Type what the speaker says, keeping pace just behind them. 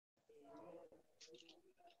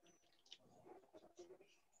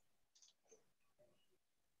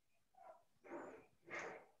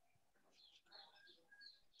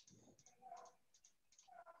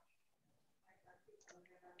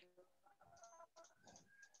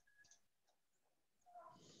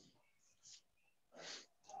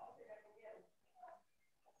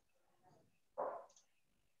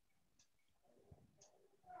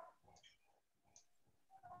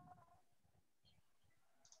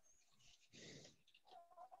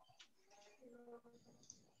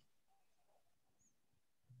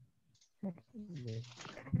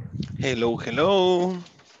Hello, hello.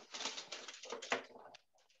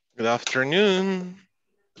 Good afternoon.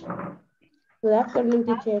 Good afternoon,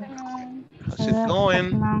 teacher. Afternoon. How's it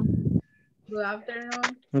going? Good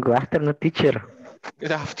afternoon. Good afternoon, teacher.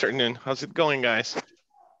 Good afternoon. How's it going, guys?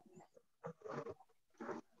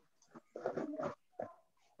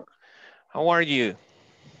 How are you?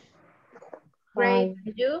 Great.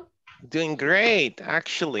 Fine. You? Doing great,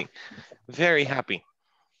 actually. Very happy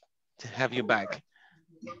to have you back.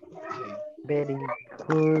 Okay. Very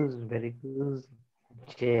good,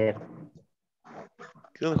 teacher.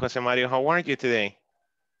 Good, Jose Mario. How are you today?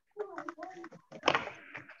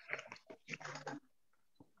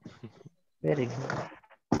 Very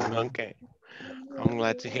good. Okay. I'm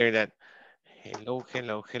glad to hear that. Hello,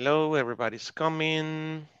 hello, hello. Everybody's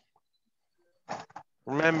coming.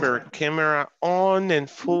 Remember, camera on and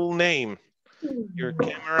full name. Your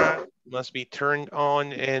camera must be turned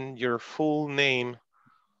on and your full name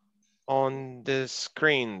on the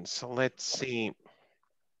screen. So let's see.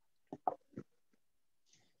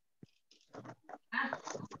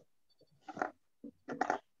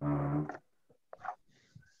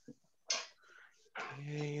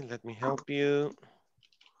 Okay, let me help you.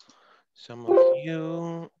 Some of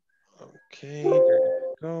you. Okay, there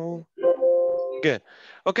you go. Good.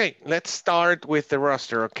 Okay, let's start with the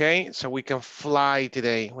roster, okay? So we can fly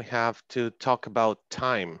today. We have to talk about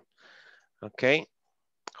time, okay?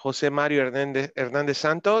 Jose Mario Hernandez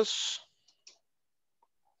Santos.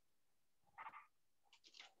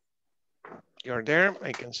 You're there,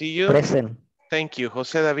 I can see you. Present. Thank you,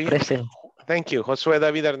 Jose David. Present. Thank you, Josué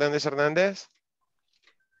David Hernandez.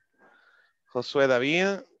 Josué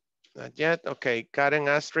David, not yet. Okay, Karen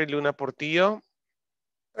Astrid Luna Portillo.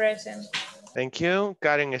 Present. Thank you.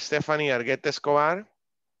 Karen Stephanie Argueta Escobar.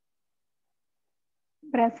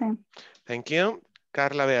 Present. Thank you.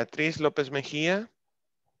 Carla Beatriz López Mejía.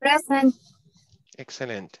 Present.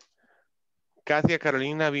 Excelente. Katia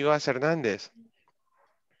Carolina Vivas Hernández.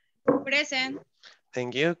 Present.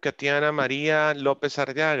 Thank you. Katiana María López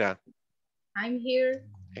Arteaga. I'm here.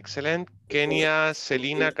 Excelente. Kenia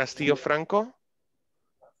Celina Castillo Franco.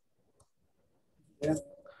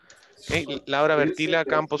 Okay. Laura Bertila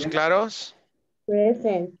Campos Claros.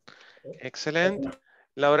 Present. Excelente.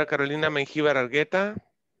 Laura Carolina Mengíbar Argueta.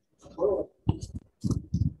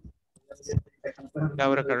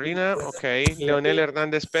 Laura Carolina, ok. Leonel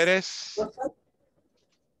Hernández Pérez.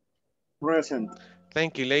 Present.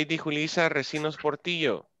 Thank you. Lady Julisa Recinos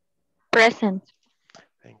Portillo. Present.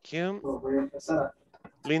 Thank you.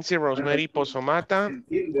 Lindsay Rosemary Pozomata.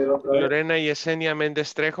 Lorena Yesenia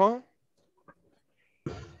Méndez Trejo.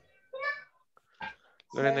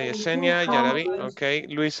 Lorena Yesenia, ya la vi. Ok.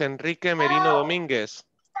 Luis Enrique Merino Domínguez.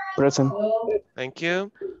 Present. Thank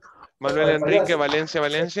you. Manuel Enrique Valencia.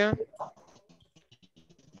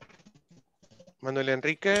 Manuel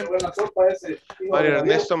Enrique. Mario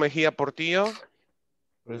Ernesto Mejía Portillo.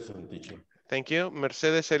 Present, teacher. Thank you.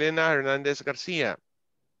 Mercedes Elena Hernández García.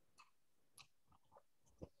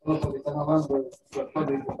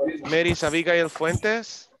 Mary Abigail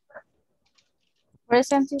Fuentes.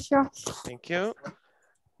 Present, teacher. Thank you.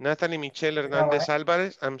 Natalie Michelle Hernández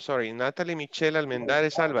Álvarez. I'm sorry. Natalie Michelle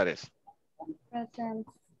Almendares Álvarez. Present.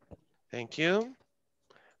 Thank you.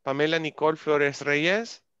 Pamela Nicole Flores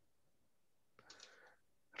Reyes.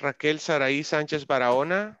 Raquel Saraí Sánchez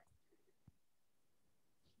Barahona.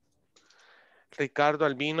 Ricardo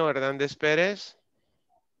Albino Hernández Pérez.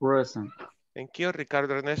 Present. Thank you.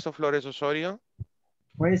 Ricardo Ernesto Flores Osorio.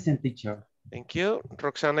 Present, teacher. Thank you.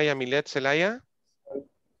 Roxana Yamilet Zelaya.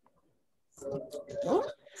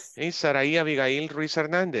 Y Saraí Abigail Ruiz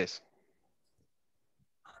Hernández.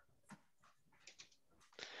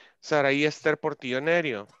 Saraí Esther Portillo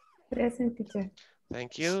Nerio. Present, teacher.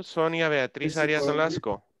 Thank you. Sonia Beatriz Arias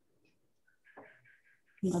Olasco.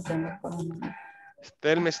 No tengo problema.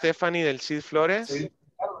 Telma Stephanie del Cid Flores.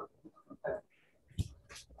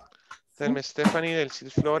 Telma Stephanie del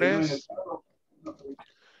Cid Flores.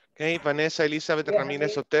 Okay. Vanessa Elizabeth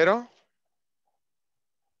Ramírez Otero.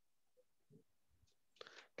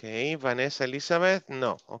 Okay. Vanessa Elizabeth.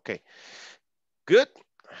 No. Okay. Good.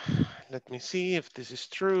 Let me see if this is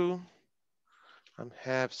true. I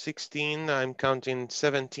have 16. I'm counting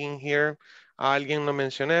 17 here. A alguien no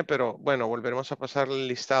mencioné, pero bueno, volveremos a pasar el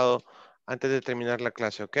listado antes de terminar la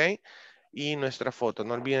clase, ¿ok? Y nuestra foto.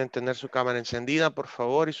 No olviden tener su cámara encendida, por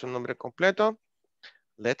favor, y su nombre completo.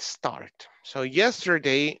 Let's start. So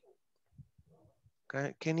yesterday,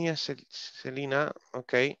 Kenia Celina,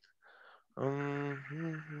 okay.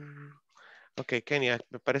 Ok, Kenia,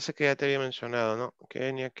 me parece que ya te había mencionado, ¿no?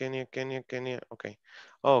 Kenia, Kenia, Kenia, Kenia. Ok.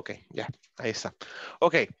 Oh, ok, ya, ahí está.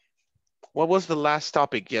 Ok, what was the last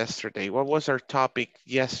topic yesterday? What was our topic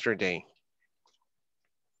yesterday?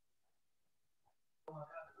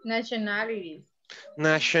 Nationalities.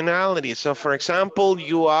 Nationality. So for example,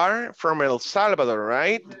 you are from El Salvador,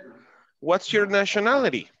 right? What's your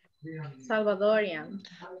nationality? Salvadorian.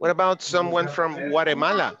 What about someone from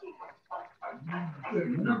Guatemala?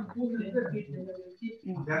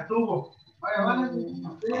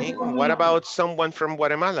 Okay. What about someone from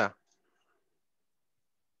Guatemala?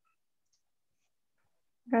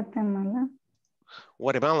 Guatemala.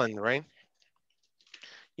 Guatemalan, right?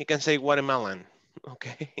 You can say Guatemalan.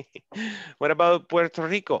 Okay. What about Puerto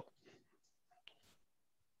Rico?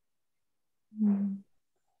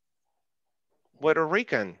 Puerto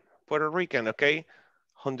Rican. Puerto Rican, okay.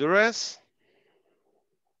 Honduras?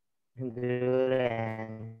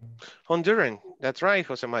 Honduran. Honduran. That's right,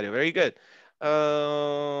 Jose Mario. Very good.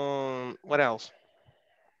 What else?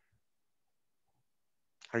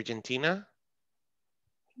 Argentina?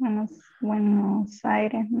 Buenos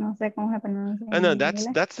Aires, no sé cómo se pronuncia Oh, no, en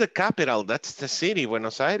inglés. that's the capital. That's the city,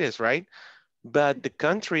 Buenos Aires, right? But the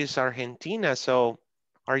country is Argentina. So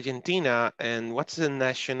Argentina, and what's the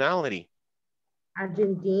nationality?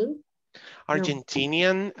 Argentine.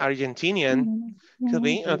 Argentinian could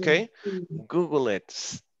be, okay. Google it,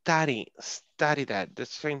 study that.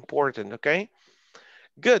 That's very important, okay?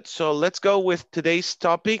 Good, so let's go with today's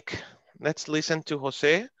topic. Let's listen to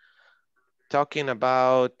Jose talking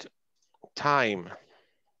about time.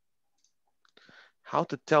 How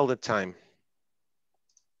to tell the time.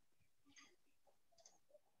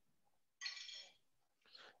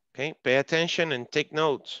 Okay, pay attention and take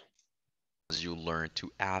notes. As you learn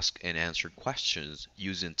to ask and answer questions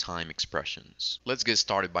using time expressions. Let's get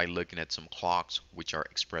started by looking at some clocks which are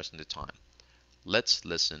expressing the time. Let's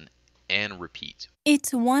listen and repeat.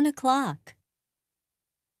 It's 1 o'clock.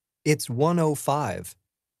 It's 1:05.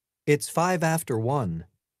 It's 5 after 1.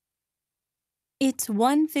 It's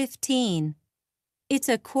 1:15. It's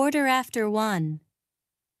a quarter after 1.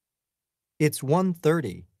 It's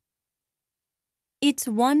 1:30. It's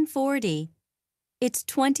 1:40. It's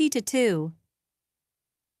 20 to 2.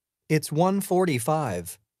 It's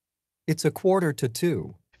 1:45. It's a quarter to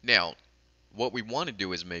 2. Now, what we want to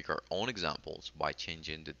do is make our own examples by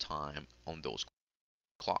changing the time on those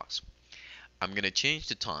clocks. I'm going to change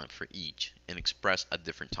the time for each and express a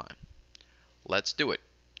different time. Let's do it.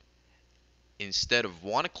 Instead of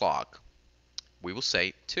 1 o'clock, we will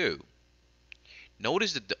say 2.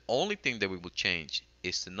 Notice that the only thing that we will change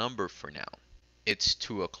is the number for now. It's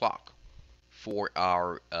 2 o'clock. For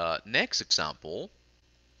our next example,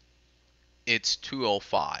 it's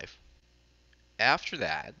 2:05. After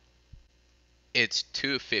that, it's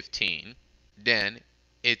 2:15. Then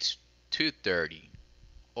it's 2:30,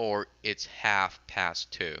 or it's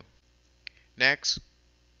 2:30. Next,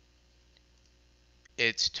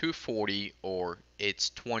 it's 2:40, or it's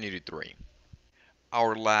 20 to 3.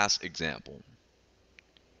 Our last example,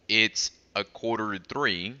 it's a quarter to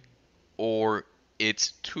 3, or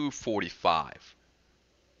it's 2:45.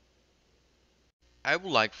 I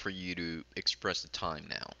would like for you to express the time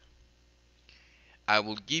now. I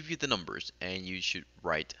will give you the numbers and you should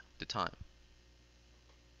write the time.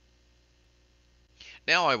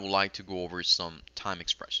 Now I would like to go over some time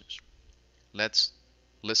expressions. Let's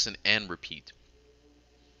listen and repeat.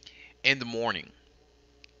 In the morning,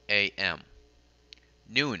 AM.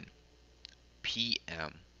 Noon,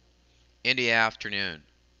 PM. In the afternoon,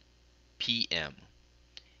 PM.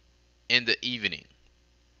 In the evening,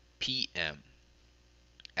 PM.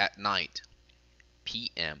 At night,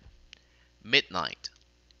 PM. Midnight,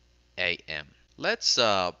 AM. Let's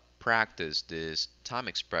practice these time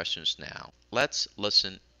expressions now. Let's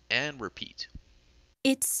listen and repeat.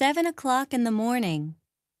 It's 7 o'clock in the morning.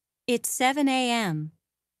 It's 7 a.m.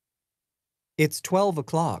 It's 12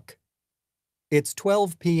 o'clock. It's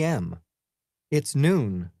 12 p.m. It's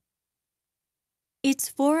noon. It's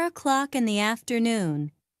 4 o'clock in the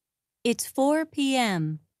afternoon. It's 4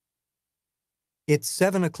 p.m. It's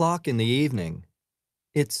 7 o'clock in the evening.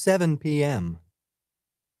 It's 7 p.m.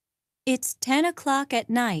 It's 10 o'clock at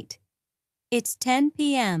night. It's 10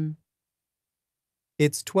 p.m.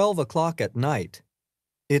 It's 12 o'clock at night.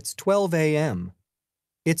 It's 12 a.m.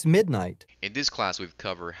 It's midnight. In this class, we've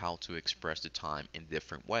covered how to express the time in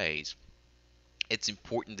different ways. It's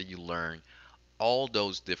important that you learn all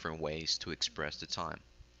those different ways to express the time.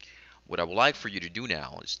 What I would like for you to do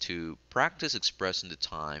now is to practice expressing the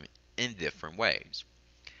time in different ways.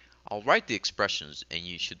 I'll write the expressions and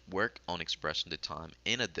you should work on expressing the time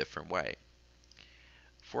in a different way.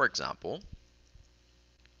 For example,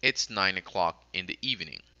 It's 9 o'clock in the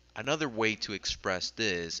evening. Another way to express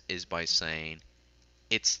this is by saying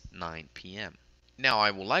it's 9 p.m. Now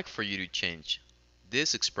I would like for you to change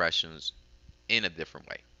these expressions in a different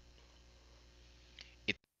way.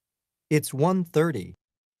 It's 1:30.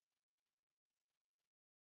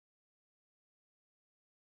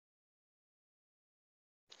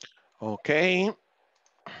 Okay,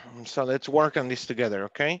 so let's work on this together,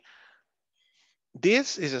 okay?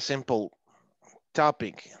 This is a simple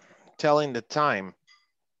topic, telling the time,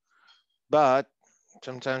 but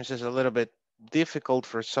sometimes it's a little bit difficult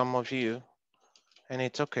for some of you, and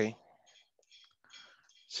it's okay.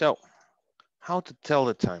 So, how to tell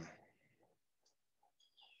the time?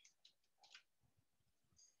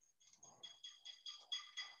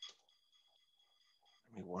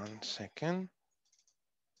 Give me 1 second.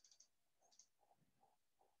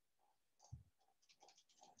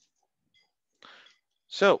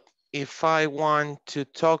 So, if I want to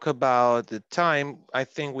talk about the time, I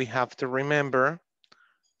think we have to remember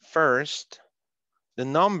first the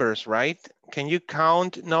numbers, right? Can you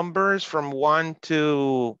count numbers from 1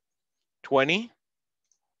 to 20?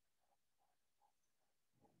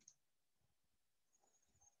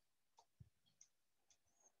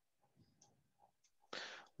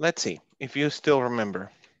 Let's see if you still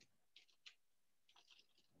remember.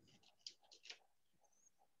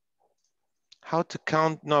 How to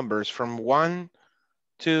count numbers from 1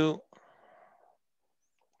 to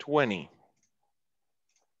 20.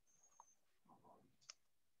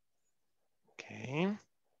 Okay,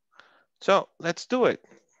 so let's do it.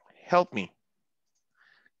 Help me.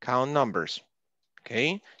 Count numbers.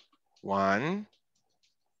 Okay, 1.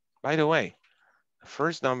 By the way, the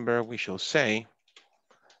first number we shall say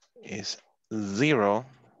is 0.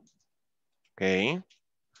 Okay.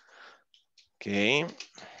 Okay.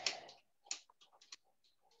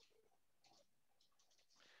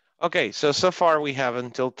 Okay, so far we have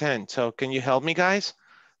until 10. So can you help me, guys?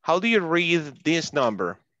 How do you read this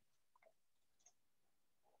number?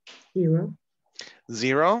 0.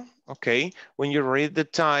 0. Okay. When you read the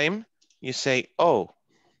time, you say, oh.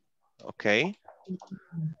 Okay.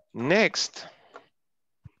 Next.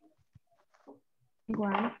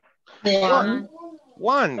 1. 1,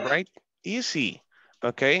 1, right? Easy.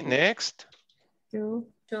 Okay, next. 2.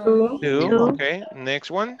 2, 2. Okay,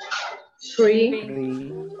 next one. 3,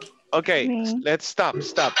 3, Okay, 3. let's stop.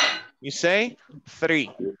 You say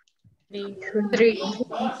 3, 3,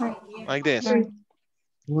 like this. 3.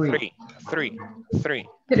 3, 3, 3, 3,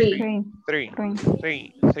 3, 3. 3,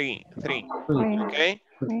 3, 3. 3. Okay,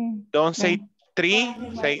 3. don't say 3,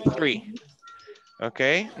 say 3.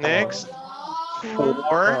 Okay, next.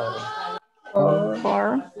 4. 4,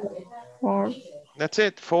 4. 4. That's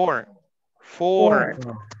it, 4. 4.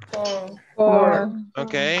 4, 4,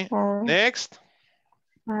 Okay, 4. next.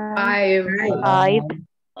 5, 5.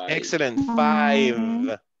 Excellent,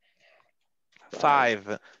 5.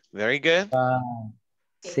 5. Very good.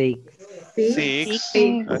 6, 6.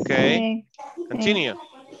 6, Okay, continue.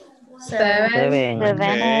 7, 7,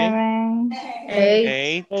 Okay,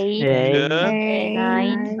 8, 8. 8, Good.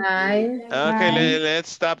 9, Okay, let's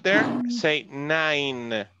stop there. Say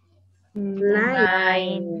 9.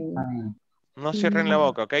 9, No cierren la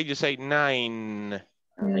boca, okay? You say 9.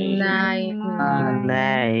 9,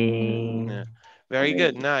 9, Very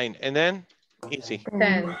good, 9. And then, easy.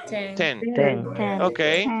 10, 10. 10,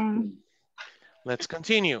 Okay, let's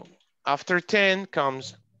continue. After 10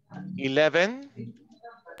 comes 11,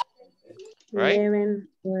 right?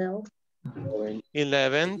 12.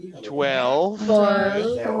 11, 12. 12,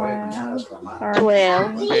 Good.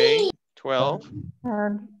 12. Okay, 12.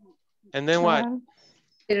 And then what?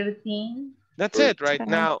 13, That's it right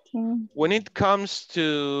now. 13. When it comes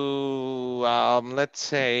to, let's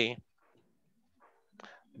say,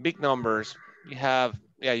 big numbers, you have,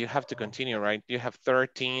 you have to continue, right? You have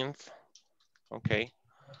 13th. Okay,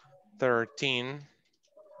 13.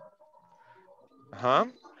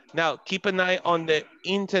 Now, keep an eye on the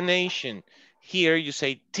intonation. Here you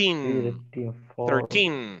say teen, 4,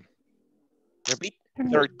 13. Repeat,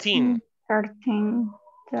 13. 13.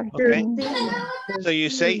 Okay, so you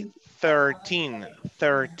say 13,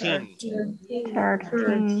 13,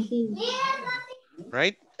 13.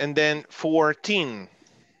 right? And then 14.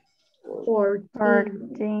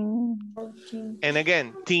 14. And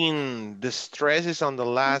again, teen, the stress is on the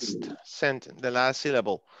last sentence, the last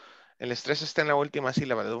syllable. El estrés está en la última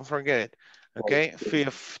sílaba, don't forget it. Okay,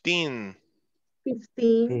 15.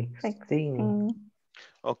 16,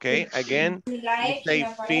 Okay, again, you say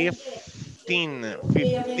 15,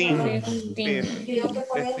 15,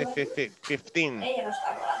 15.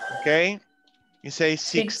 Okay, you say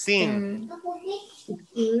 16. 16,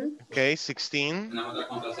 Okay, 16.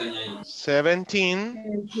 17.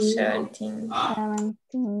 17,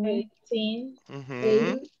 17, 18,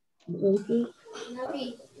 Mhm.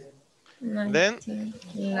 Then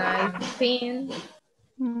 19, 19,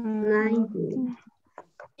 19,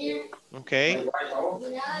 okay.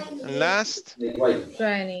 And last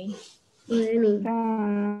 20,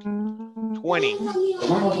 20.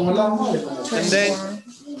 And then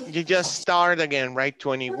you just start again, right?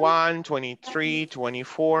 21, 23,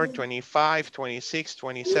 24, 25, 26,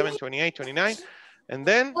 27, 28, 29. And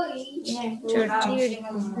then, 30,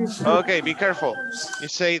 okay, be careful. You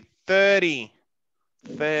say 30,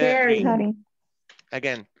 30. 30,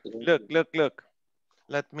 Again, look, look, look.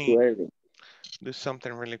 Let me do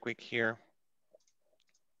something really quick here.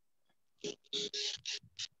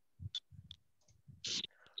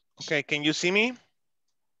 Okay, can you see me?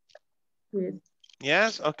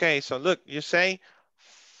 Yes? Okay, so look, you say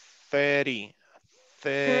 30,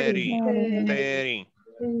 30, 30.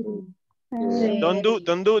 Don't do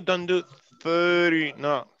 30,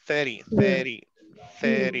 no, 30, 30,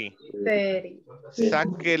 30. 30,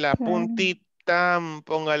 Saque la puntita,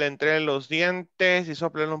 póngala entre los dientes y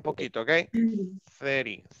soplelo un poquito, ¿ok?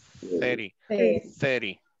 30, 30,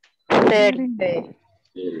 30. 30,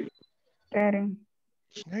 30.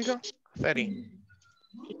 There you go, 30.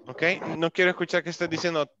 ¿Ok? No quiero escuchar que estés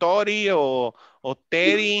diciendo Tori o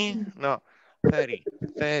Teri. No, 30,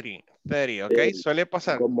 30, 30, ¿ok? Suele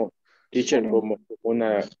pasar. Como, teacher, como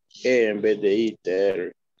una E en vez de I,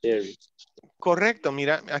 Correcto,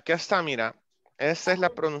 mira, aquí está, mira. Esta es la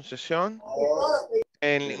pronunciación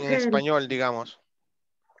en español, digamos.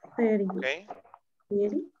 ¿Ok?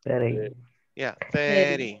 30. Yeah,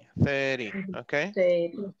 30, 30, ¿ok?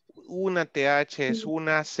 30, Una TH es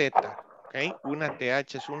una Z, ¿ok? Una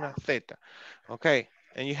TH es una Z, ¿ok?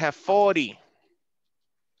 And you have 40.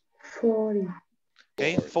 40.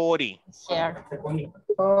 Okay, 40.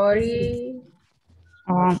 40,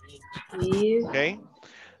 Okay.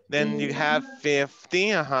 Then you have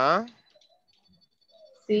 50,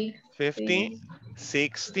 50,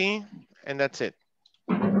 60, and that's it.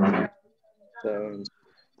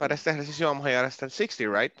 Para este ejercicio vamos a llegar hasta el 60,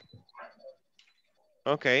 right?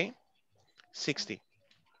 Okay, 60.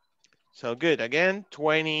 So good. Again,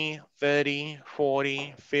 20, 30,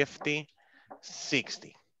 40, 50,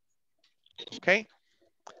 60. Okay.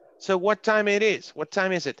 So what time it is? What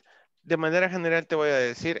time is it? De manera general te voy a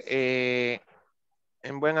decir,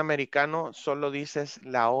 en buen americano solo dices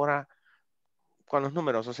la hora con los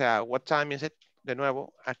números. O sea, what time is it? De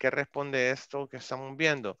nuevo, ¿a qué responde esto que estamos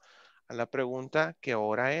viendo? A la pregunta, ¿qué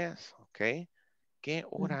hora es? Ok. ¿Qué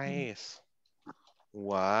hora es?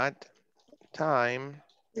 What time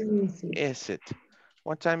is it?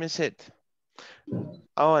 What time is it?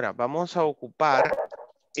 Ahora, vamos a ocupar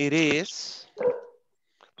it is,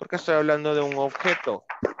 porque estoy hablando de un objeto.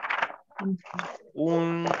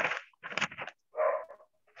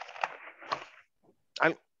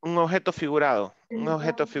 Un objeto figurado. Un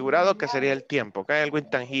objeto figurado que sería el tiempo, que hay algo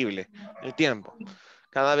intangible, el tiempo.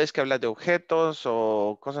 Cada vez que hablas de objetos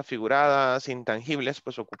o cosas figuradas, intangibles,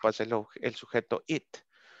 pues ocupas el sujeto it.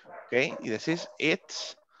 ¿Ok? Y decís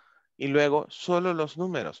it's y luego solo los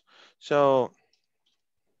números. So,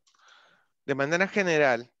 de manera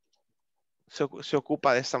general, se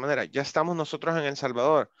ocupa de esta manera. Ya estamos nosotros en El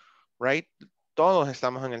Salvador, right? Todos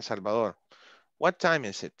estamos en El Salvador. What time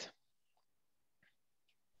is it?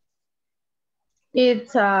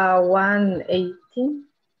 it's 1:18.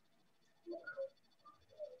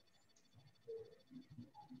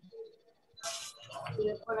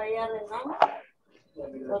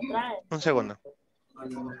 Un segundo.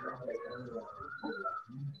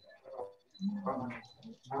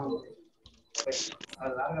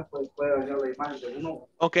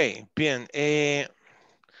 Ok, bien.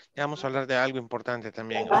 Ya vamos a hablar de algo importante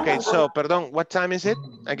también. Ok, so, perdón, what time is it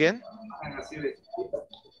again?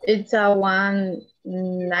 It's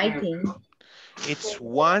 1:19. It's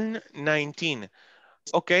 1:19.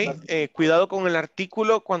 Ok, cuidado con el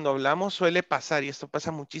artículo. Cuando hablamos suele pasar, y esto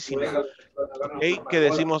pasa muchísimo. Ok, que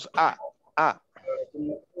decimos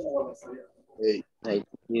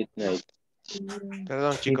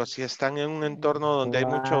Perdón, chicos, si están en un entorno donde hay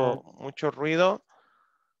mucho ruido,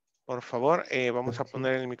 por favor, vamos a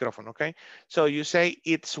poner el micrófono, ok? So you say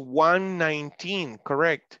it's 1:19,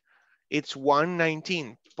 correct? It's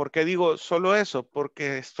 1:19. ¿Por qué digo solo eso?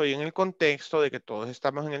 Porque estoy en el contexto de que todos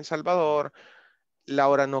estamos en El Salvador. La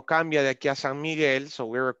hora no cambia de aquí a San Miguel, so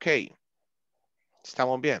we're okay.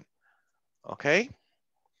 Estamos bien, ok?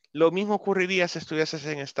 Lo mismo ocurriría si estuvieses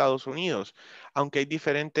en Estados Unidos, aunque hay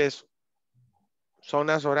diferentes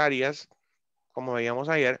zonas horarias, como veíamos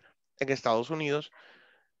ayer, en Estados Unidos.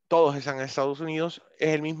 todos están en Estados Unidos, es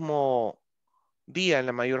el mismo día en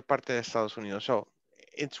la mayor parte de Estados Unidos. So,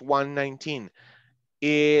 it's 1:19.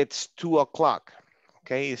 It's 2 o'clock.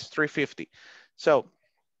 Okay, it's 3:50. So,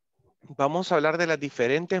 vamos a hablar de las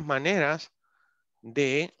diferentes maneras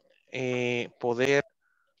de poder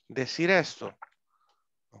decir esto.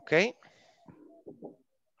 Ok.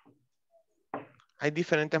 Hay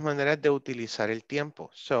diferentes maneras de utilizar el tiempo.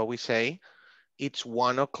 So, we say, it's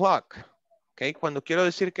 1 o'clock. Ok. Cuando quiero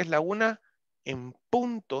decir que es la 1 en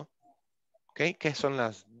punto, ok, que son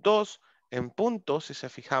las 2 en punto, si se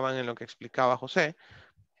fijaban en lo que explicaba José.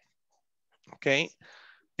 Ok.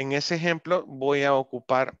 En ese ejemplo voy a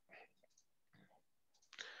ocupar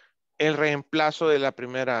el reemplazo de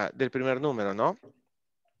del primer número, ¿no?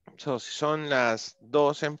 So, si son las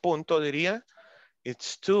 2 en punto, diría,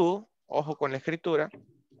 it's 2, ojo con la escritura,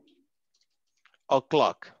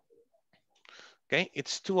 o'clock. Ok,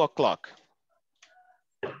 it's 2 o'clock.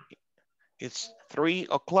 It's 3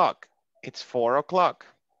 o'clock. It's 4 o'clock.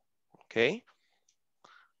 Ok.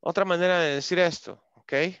 Otra manera de decir esto,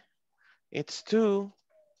 ok. It's 2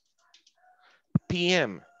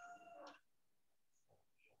 p.m.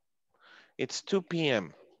 It's 2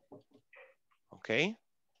 p.m. Ok.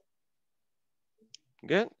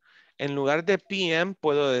 Good. En lugar de p.m.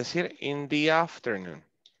 puedo decir in the afternoon.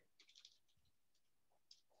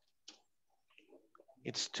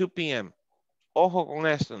 It's 2 p.m. Ojo con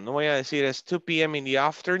esto. No voy a decir it's 2 p.m. in the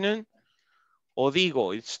afternoon. O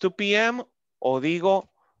digo it's 2 p.m. O digo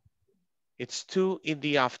it's 2 in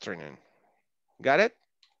the afternoon. Got it?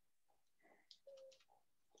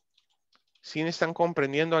 ¿Sí me están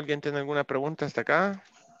comprendiendo? ¿Alguien tiene alguna pregunta hasta acá?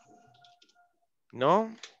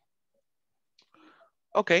 ¿No?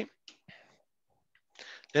 Ok.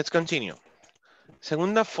 Let's continue.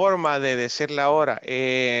 Segunda forma de decir la hora.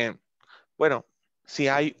 Bueno, si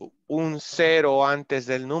hay un 0 antes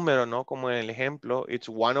del número, ¿no? Como en el ejemplo, it's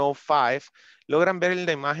 1:05. ¿Logran ver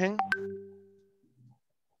la imagen?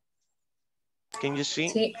 Can you see?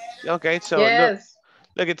 Sí. Okay, so Yes.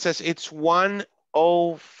 look, it says it's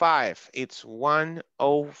 1:05. It's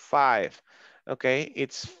 1:05. Okay,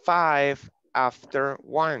 it's 5 after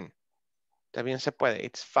 1. También se puede.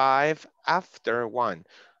 It's 5 after 1.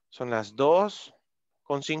 Son las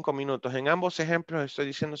 2:05. En ambos ejemplos estoy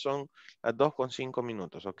diciendo son las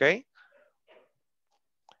 2:05, ¿ok?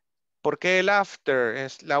 Porque el after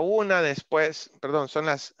es la 1 después, perdón,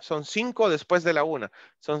 son 5 después de la 1.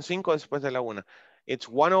 Son 5 después de la 1. It's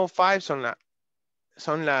 1:05,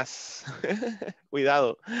 son las,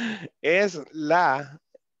 cuidado, es la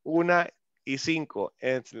 1:05.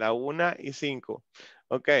 Es la 1:05.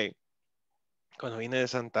 Ok. Cuando vine de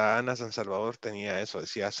Santa Ana, San Salvador, tenía eso.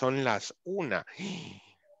 Decía, son las 1.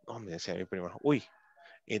 No, me decía mi prima. Uy,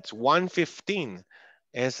 it's 1:15.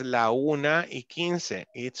 Es la 1:15.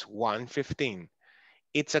 It's 1:15.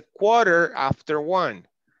 It's a quarter after 1.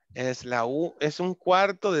 Es un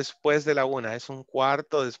cuarto después de la 1. Es un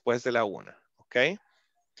cuarto después de la 1. Ok.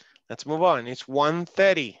 Let's move on. It's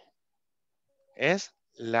 1:30. Es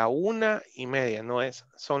la 1:30. No es,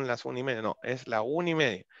 son las 1:30. No, es la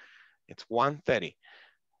 1:30. It's 1:30.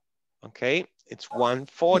 Okay, it's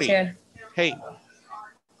 1:40. Teacher. Hey.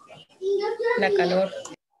 La calor.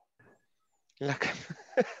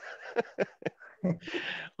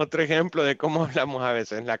 Otro ejemplo de cómo hablamos a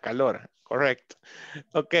veces, la calor. Correcto.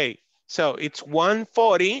 Ok, so it's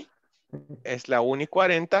 1:40. Es la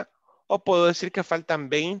 1:40. O puedo decir que faltan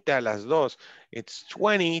 20 a las 2. It's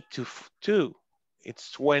 20 to 2.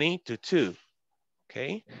 It's 20 to 2. Ok.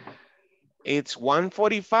 It's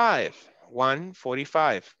 1:45.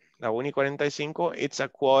 1:45. La 1:45. It's a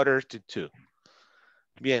quarter to 2.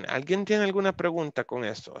 Bien, ¿alguien tiene alguna pregunta con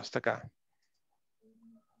esto hasta acá?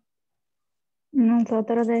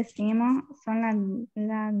 Nosotros decimos, son las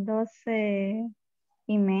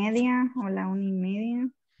 12:30 o la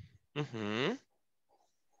 1:30.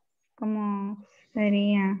 ¿Cómo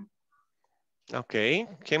sería? Ok,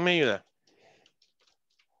 ¿quién me ayuda?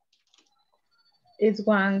 It's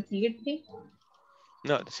 1:30.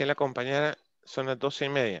 No, decía la compañera, son las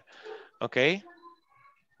 12:30. Ok.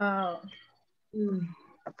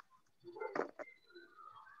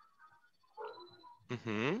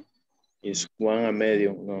 Es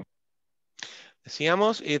 1:30, no.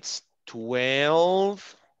 Decíamos, it's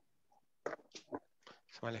 12.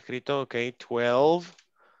 Mal escrito, ok,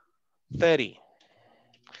 12:30.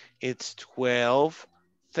 It's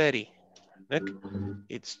 12:30. Look,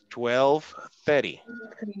 it's 12:30.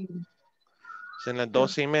 Son las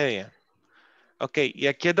 12:30. Ok, y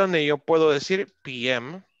aquí es donde yo puedo decir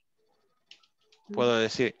PM. Puedo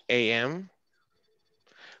decir AM.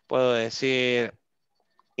 Puedo decir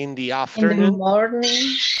in the In the afternoon.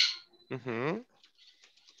 morning. Ujú.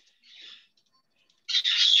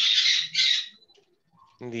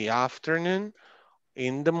 In the afternoon,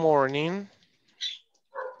 in the morning.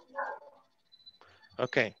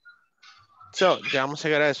 Okay. So, ya vamos a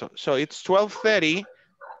llegar a eso. So, it's 12:30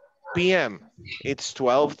 p.m. It's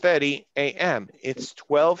 12:30 a.m. It's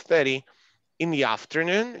 12:30 in the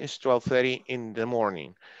afternoon. It's 12:30 in the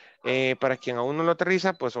morning. Para quien aún no lo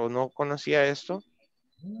aterriza, pues o no conocía esto,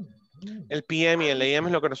 el PM y el AM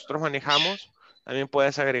es lo que nosotros manejamos. También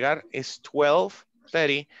puedes agregar, es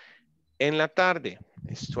 12:30 en la tarde.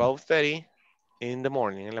 Es 12:30 in the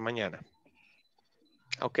morning, en la mañana.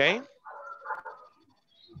 Okay.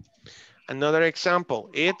 Another example,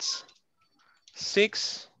 it's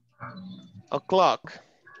 6 o'clock.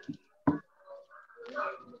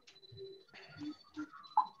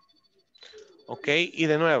 Ok, y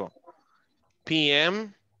de nuevo,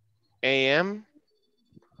 PM, AM,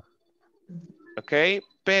 ok,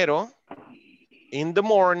 pero in the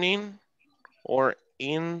morning or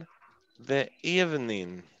in the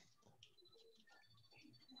evening.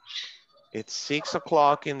 It's 6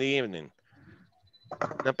 o'clock in the evening.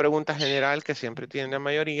 Una pregunta general que siempre tiene la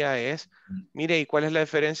mayoría es, mire, ¿y cuál es la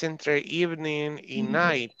diferencia entre evening y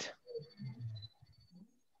night?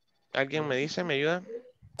 ¿Alguien me dice, me ayuda?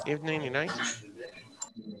 Evening y night.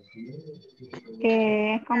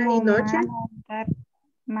 Que es ¿Y como noche?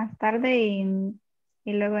 más tarde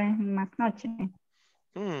y luego es más noche.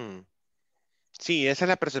 Sí, esa es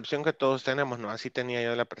la percepción que todos tenemos, ¿no? Así tenía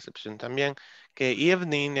yo la percepción también, que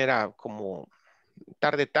evening era como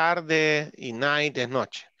tarde y night es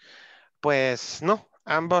noche. Pues no,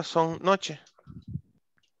 ambas son noche,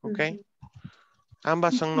 ¿ok?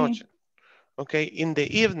 Ambas son noche, ¿ok? In the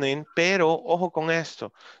evening, pero ojo con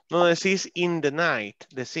esto, no decís in the night,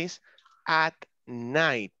 decís at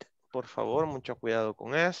night. Por favor, mucho cuidado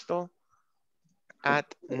con esto. At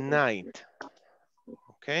night,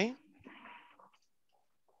 ¿ok?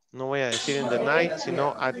 No voy a decir in the night,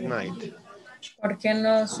 sino at night. ¿Por qué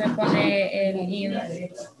no se pone el in?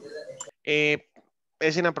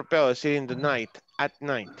 Es inapropiado decir in the night, at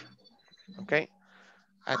night, ¿ok?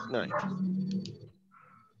 At night.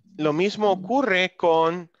 Lo mismo ocurre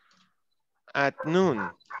con at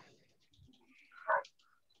noon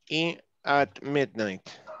y at midnight.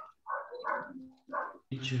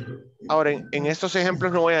 Ahora, en estos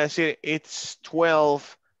ejemplos no voy a decir it's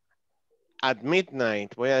 12 at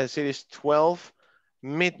midnight, voy a decir it's 12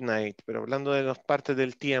 midnight, pero hablando de las partes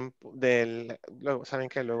del tiempo, luego, ¿saben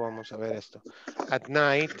qué? Luego vamos a ver esto. At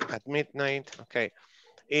night, at midnight, ok.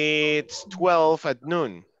 It's 12 at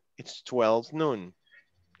noon, it's 12 noon,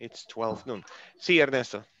 it's 12 noon. Sí,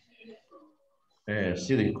 Ernesto.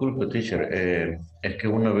 Sí, disculpe, teacher. Es que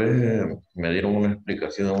una vez me dieron una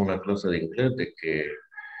explicación en una clase de inglés de que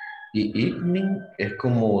evening es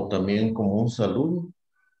como también como un saludo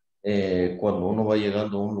cuando uno va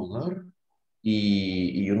llegando a un lugar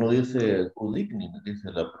y uno dice good evening,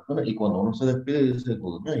 dice la persona, y cuando uno se despide dice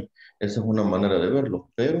good night. Esa es una manera de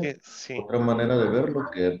verlo, pero Sí. otra manera de verlo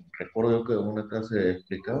que recuerdo yo que en una clase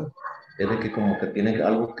explicaba es de que como que tiene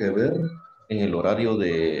algo que ver en el horario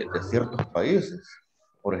de ciertos países.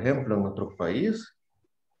 Por ejemplo, en nuestro país,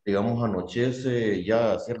 digamos, anochece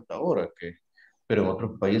ya a cierta hora, pero en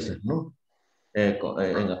otros países no.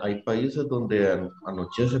 Hay países donde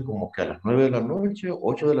anochece como que a las 9 de la noche,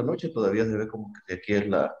 8 de la noche, todavía se ve como que aquí es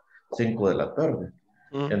las 5 de la tarde.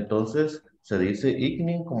 Entonces se dice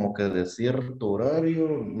evening como que de cierto horario,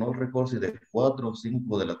 no recuerdo si de 4 o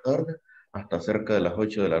 5 de la tarde hasta cerca de las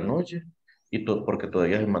 8 de la noche, porque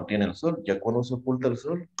todavía se mantiene el sol. Ya cuando se oculta el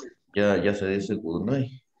sol, ya se dice good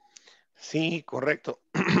night. Sí, correcto.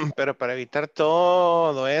 Pero para evitar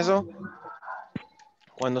todo eso,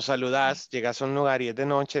 cuando saludas, llegas a un lugar y es de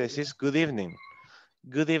noche, decís good evening.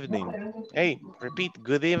 Good evening. Hey, repeat,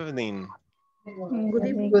 good evening. Good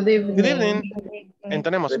evening. Good evening.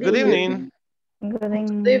 Entonemos, good evening. Good Good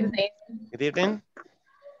evening. evening. Good evening.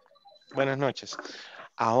 Buenas noches.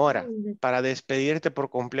 Ahora, para despedirte por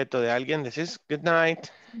completo de alguien, decís good night.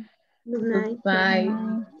 Good night. Bye.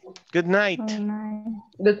 Good night. Good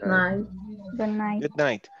night. Good night. Good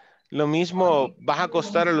night. Lo mismo, vas a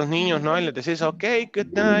acostar a los niños, ¿no? Y les decís, ok,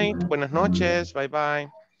 good night, buenas noches, bye bye.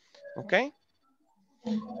 ¿Ok?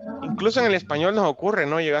 Incluso en el español nos ocurre,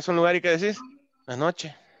 ¿no? Llegas a un lugar y ¿qué decís? Buenas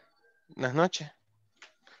noches. Buenas noches.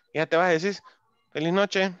 Y ya te vas a decir, feliz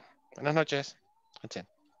noche, buenas noches. That's it.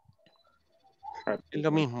 Es lo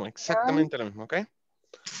mismo, exactamente lo mismo, ¿ok?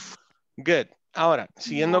 Good. Ahora,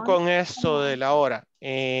 siguiendo con esto de la hora.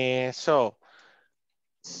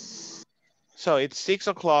 So it's 6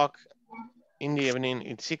 o'clock in the evening.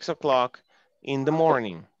 It's 6 o'clock in the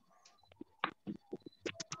morning.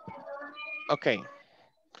 Ok.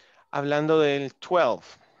 Hablando del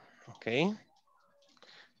 12. Ok.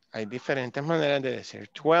 Hay diferentes maneras de decir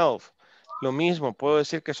 12. Lo mismo, puedo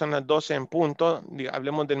decir que son las 12 en punto.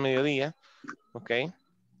 Hablemos del mediodía. Ok.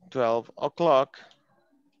 12 o'clock.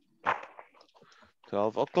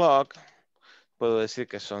 12 o'clock. Puedo decir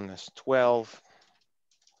que son las 12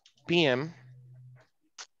 p.m.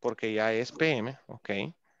 porque ya es p.m. Ok.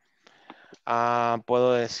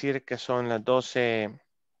 Puedo decir que son las 12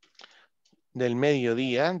 del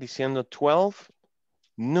mediodía, diciendo 12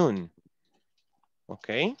 noon. Ok.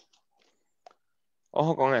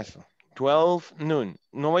 Ojo con eso. 12 noon.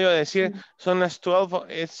 No voy a decir son las 12,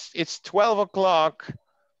 it's 12 o'clock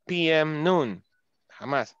p.m. noon.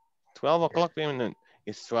 Jamás. 12 o'clock p.m. noon.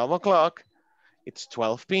 It's 12 o'clock. It's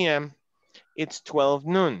 12 p.m. It's 12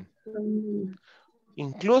 noon.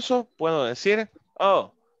 Incluso puedo decir,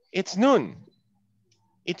 oh, it's noon.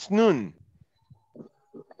 It's noon.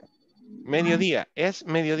 Mediodía. Es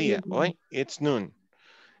mediodía. Hoy, it's noon.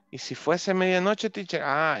 Y si fuese medianoche, teacher,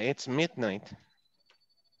 it's midnight.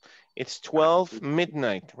 It's 12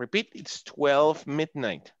 midnight. Repeat, it's 12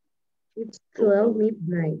 midnight. It's 12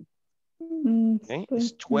 midnight. Okay,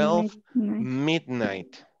 it's 12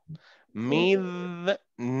 midnight.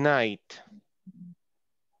 Midnight.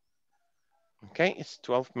 Okay, it's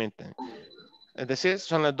 12 midnight. Es decir,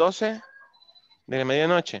 son las 12 de la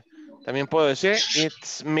medianoche. También puedo decir,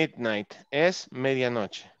 it's midnight. Es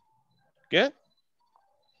medianoche. Good?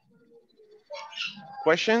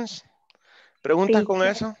 Questions? ¿Preguntas con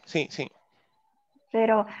Teacher. eso? Sí, sí.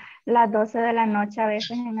 Pero las 12 de la noche a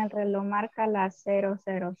veces en el reloj marca las 000.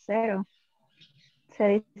 Se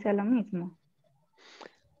dice lo mismo.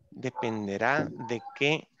 Dependerá de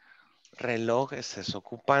qué reloj estés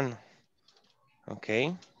ocupando. Ok.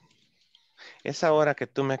 Esa hora que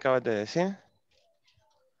tú me acabas de decir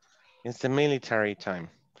es the military time.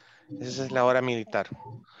 Esa es la hora militar.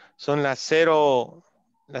 Son las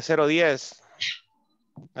 0:10,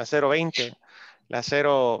 las 0:20, las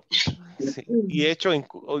 0. Sí. Y de hecho,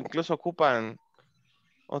 incluso ocupan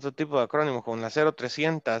otro tipo de acrónimos, con la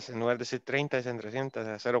 0300, en lugar de decir 30, dicen 300,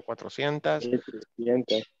 la 0400,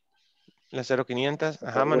 300. la 0500.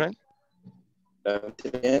 Ajá, Manuel. La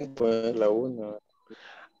 300 es la 1.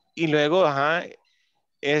 Y luego, ajá,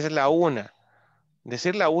 es la 1.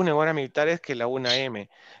 Decir la 1 en hora militar es que la 1 AM.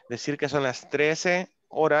 Decir que son las 13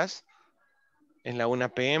 horas en la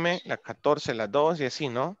 1 PM, las 14, las 2 y así,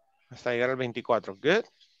 ¿no? Hasta llegar al 24. Good.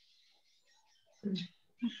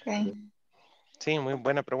 Ok. Sí, muy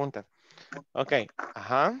buena pregunta. Ok,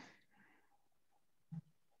 ajá.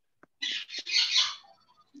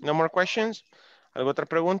 No more questions. ¿Alguna otra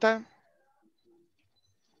pregunta?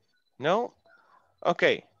 No. Ok.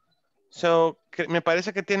 So, me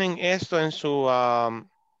parece que tienen esto en su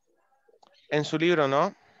libro,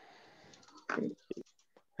 ¿no?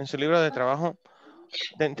 En su libro de trabajo.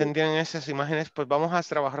 Tendrían esas imágenes. Pues vamos a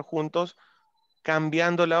trabajar juntos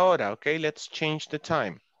cambiando la hora. Ok, let's change the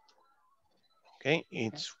time. Ok,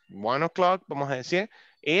 it's 1 o'clock. Vamos a decir,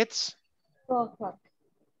 it's 2 o'clock.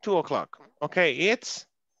 2 o'clock. Ok, it's.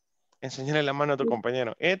 Enséñale la mano a tu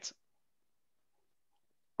compañero. It's.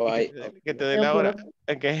 Que te dé la hora.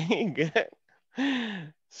 Ok, good.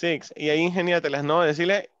 6. Y ahí ingeniátelas, ¿no?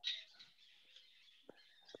 Decirle.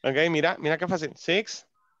 Ok, mira qué fácil. 6,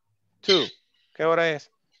 2. ¿Qué hora es?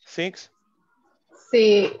 6.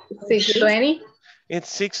 Sí, 6:20. It's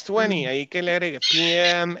 6:20. Ahí que le agregue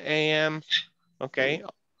PM, AM. Ok.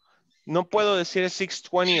 No puedo decir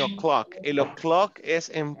 6:20 o'clock. El o'clock es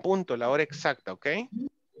en punto, la hora exacta, ¿ok?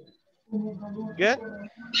 Good.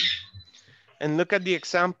 And look at the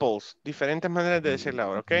examples. Diferentes maneras de decir la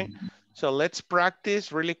hora, ¿ok? So let's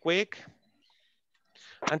practice really quick.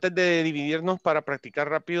 Antes de dividirnos para practicar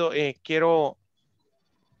rápido, quiero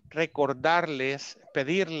recordarles,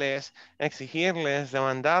 pedirles, exigirles,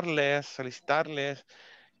 demandarles, solicitarles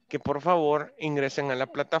que por favor ingresen a la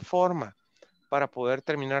plataforma para poder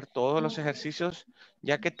terminar todos los ejercicios,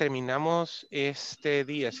 ya que terminamos este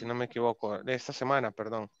día, si no me equivoco, de esta semana,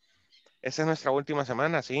 perdón. Esa es nuestra última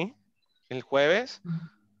semana, ¿sí? El jueves.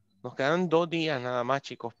 Nos quedan 2 días nada más,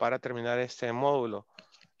 chicos, para terminar este módulo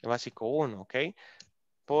de básico 1, ¿ok?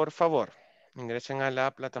 Por favor, ingresen a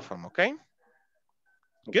la plataforma, ¿ok?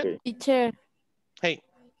 Good. Teacher, Hey.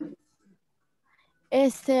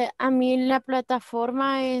 a mí en la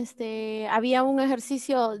plataforma, había un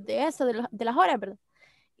ejercicio de eso, de las horas, ¿verdad?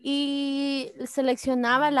 Y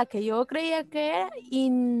seleccionaba la que yo creía que era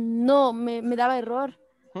y no, me daba error.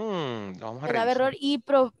 Vamos a Me daba revisar. error y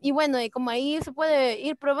bueno, y como ahí se puede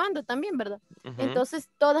ir probando también, ¿verdad? Entonces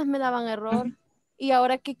todas me daban error. Y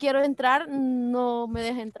ahora que quiero entrar, no me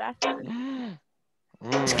deja entrar.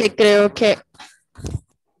 Es que creo que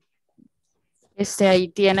ahí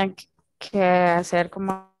tienen que hacer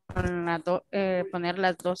como poner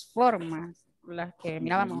las dos formas, las que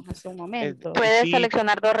mirábamos hace un momento. Puedes sí,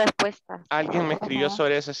 seleccionar dos respuestas. alguien me escribió Ajá.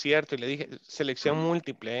 sobre eso, es cierto, y le dije selección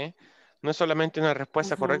múltiple, ¿eh? No es solamente una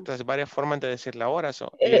respuesta correcta, es varias formas de decir la hora,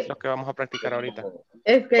 y es lo que vamos a practicar ahorita.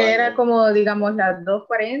 Es que era como, digamos, las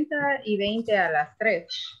 2:40 y 20 a las 3.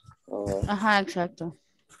 Ajá, exacto.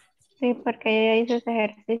 Sí, porque yo hice ese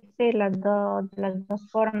ejercicio y las dos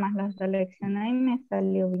formas las seleccioné y me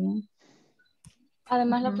salió bien.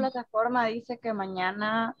 Además, la plataforma dice que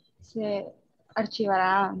mañana se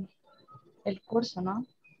archivará el curso, ¿no?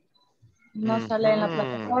 No sale en la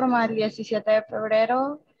plataforma el 17 de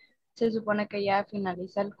febrero. Se supone que ya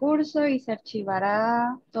finaliza el curso y se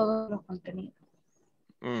archivará todos los contenidos.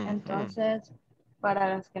 Entonces,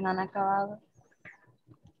 para los que no han acabado.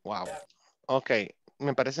 Wow. Ok,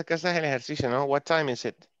 me parece que ese es el ejercicio, ¿no? What time is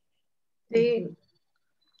it? Sí.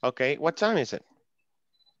 Ok, what time is it?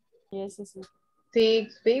 Yes, yes, yes.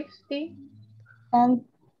 6:50. And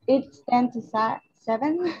it's 10 to 7.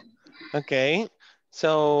 Okay,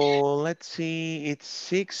 so let's see, it's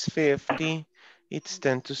 6:50, it's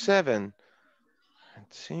 10 to 7.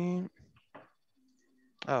 Let's see.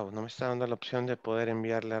 Oh, no me está dando la opción de poder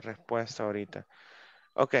enviar la respuesta ahorita.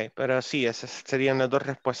 Ok, pero sí, esas serían las dos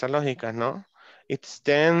respuestas lógicas, ¿no? It's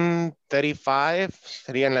 10:35,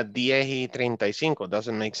 serían las 10:35.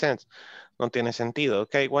 Doesn't make sense. No tiene sentido.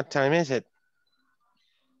 Ok, what time is it?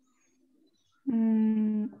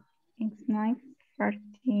 It's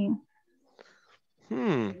 9:40.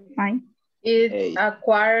 It's a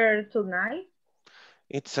 8:45.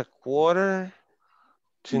 It's a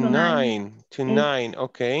 8:45 to 9,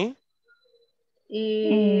 okay.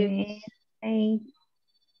 It's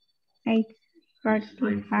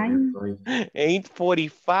 8:45.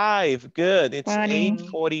 8:45, good. It's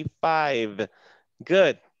 8:45,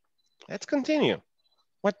 good. Let's continue.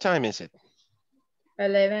 What time is it?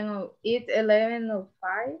 It's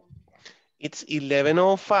 11:05. It's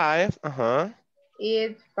 11:05,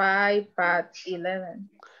 It's 5:11.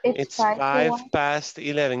 It's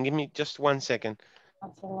 5:11. Give me just 1 second.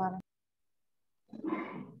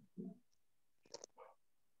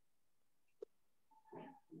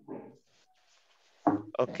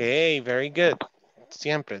 Okay, very good.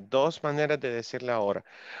 Siempre, dos maneras de decir la hora.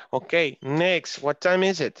 Okay, next, what time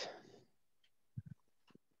is it?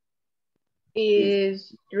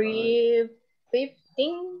 It's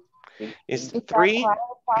 3:15. It's 3,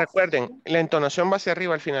 recuerden, la entonación va hacia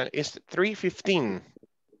arriba al final. It's 3:15.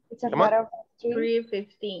 It's a quarter past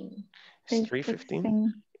 3:15. It's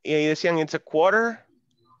 3:15. Y ahí decían, it's a quarter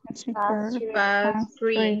past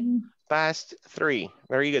 3. past 3.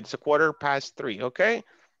 Very good. It's a quarter past 3. Okay.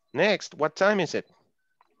 Next, what time is it?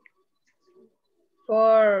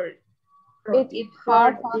 It's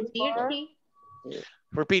 4:30.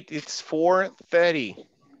 Repeat, it's 4:30.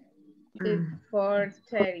 It's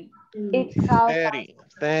 4:30. It's 30,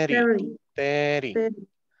 30, 30.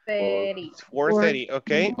 30. It's 4:30,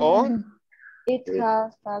 okay. Or? It's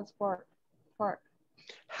 4:30.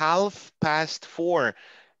 Half past 4.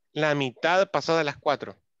 La mitad pasada las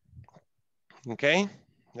 4. Okay,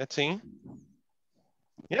 let's see.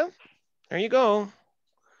 Yeah, there you go.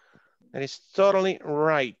 That is totally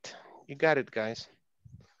right. You got it, guys.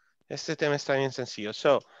 Este tema está bien sencillo.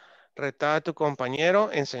 So, retaba a tu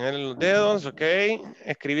compañero, enseñarle los dedos, ok.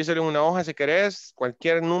 Escribíselo en una hoja si querés,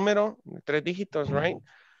 cualquier número, 3 dígitos, right?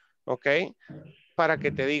 Ok. Para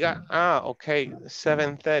que te diga, ok,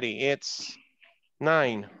 7:30, it's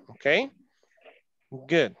 9, ok.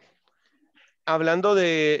 Good. Hablando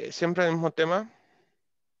de siempre del mismo tema.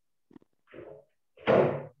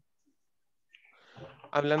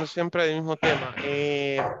 Hablando siempre del mismo tema.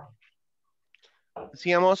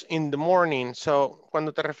 Decíamos in the morning. So,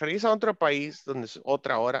 cuando te referís a otro país donde es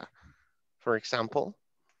otra hora, for example,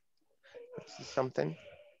 let's see something.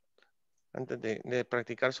 Antes de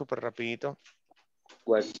practicar súper rapidito.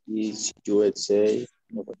 What is USA?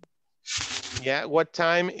 Yeah, what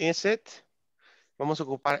time is it? Vamos a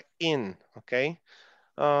ocupar in, okay?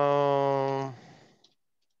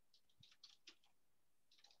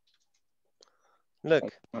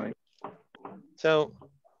 Look. So,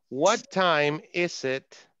 what time is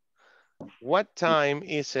it? What time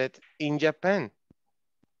is it in Japan?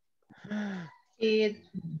 It's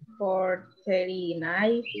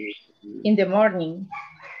 4:39 in the morning.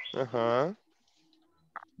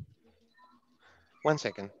 1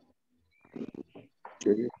 second.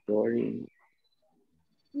 Morning.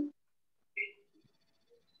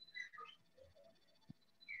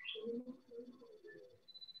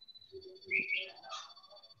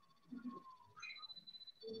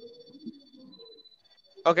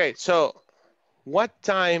 Okay, so what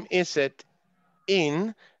time is it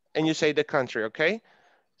in, and you say the country, okay?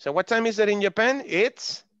 So what time is it in Japan?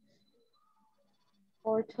 It's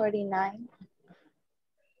 4:29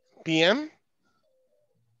 p.m.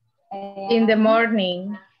 In the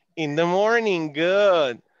morning. In the morning,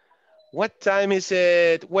 good. What time is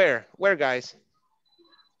it? Where? Where, guys?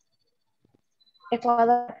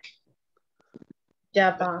 Ecuador.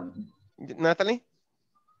 Japan. Natalie?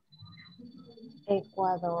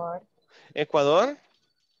 Ecuador. Ecuador?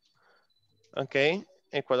 Okay,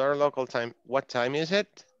 Ecuador local time. What time is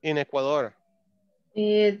it in Ecuador?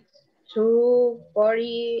 It's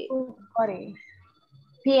 2:40 2:40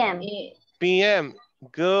 p.m. p.m.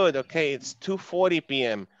 Good, okay, it's 2:40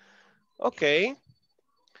 p.m. Okay,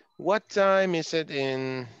 what time is it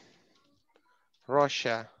in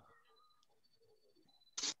Russia?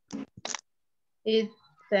 It's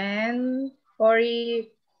 10:40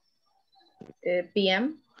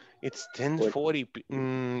 p.m. It's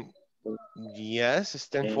 10:40 yes, it's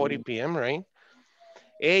 10:40 p.m., right?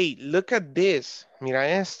 Hey, look at this. Mira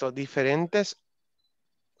esto, diferentes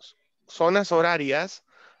zonas horarias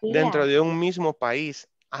dentro de un mismo país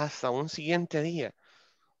hasta un siguiente día.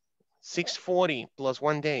 6:40 plus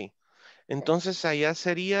one day. Entonces allá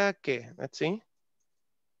sería que, let's see.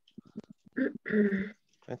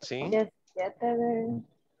 Let's see.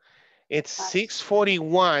 It's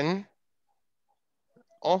 6:41.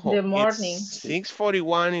 Ojo, The morning. it's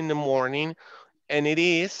 6:41 in the morning, and it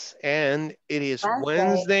is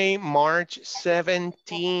Wednesday, March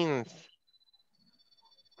 17th.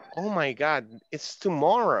 Oh my God, it's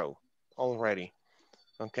tomorrow already.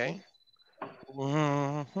 Okay.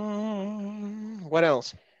 What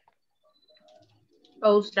else?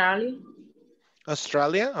 Australia.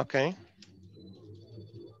 Australia, okay.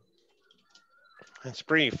 It's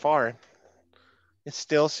pretty far. It's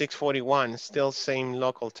still 6:41, it's still same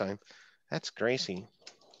local time. That's crazy.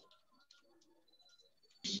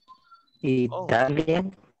 Italia.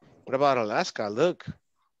 What about Alaska? Look,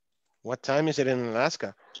 what time is it in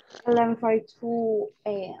Alaska? 11:42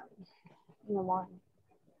 a.m. in the morning.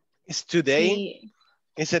 It's today?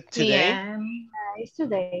 Is it today? Yeah. It's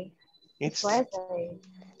today. It's Wednesday.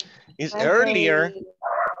 It's Wednesday. earlier.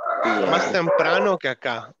 Más temprano que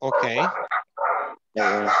acá. Okay.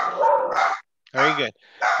 Very good.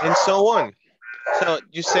 And so on. So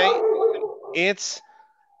you say it's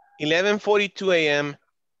 11:42 a.m.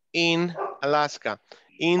 in Alaska.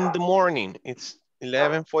 In the morning, it's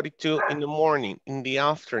 11:42 in the morning, in the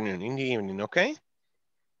afternoon, in the evening, okay?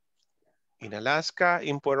 In Alaska,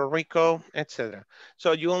 in Puerto Rico, etc.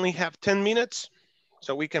 So you only have 10 minutes,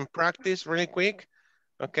 so we can practice really quick.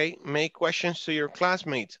 Okay, make questions to your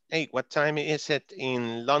classmates. Hey, what time is it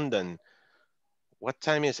in London? What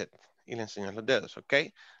time is it? Y le enseñas los dedos,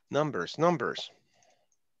 okay? Numbers, numbers.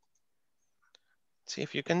 See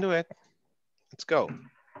if you can do it. Let's go.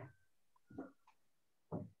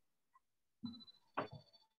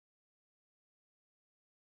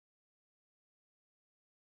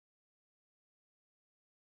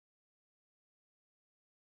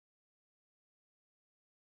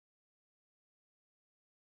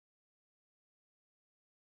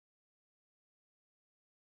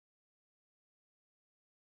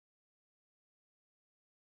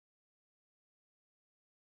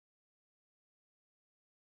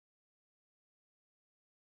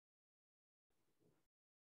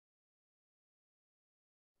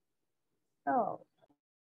 Oh.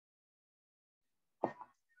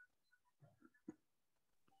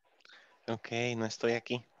 Okay, no estoy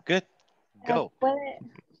aquí. Good, go. ¿Puede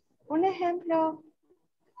un ejemplo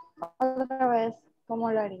otra vez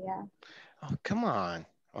cómo lo haría? Oh, come on.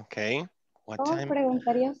 Okay, what ¿Cómo time?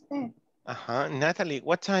 preguntaría usted? Natalie,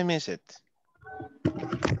 what time is it?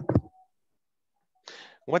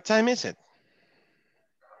 What time is it?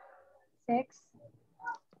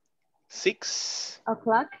 6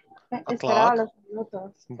 o'clock. Esperaba los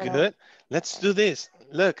minutos. Good. Let's do this.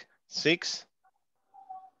 Look, 6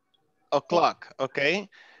 o'clock, okay?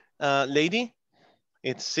 Lady,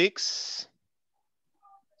 it's 6.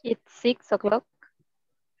 It's 6 o'clock.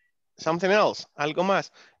 Something else, algo más.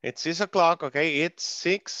 It's 6 o'clock, okay? It's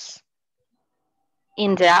 6.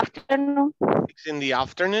 In the afternoon. 6 in the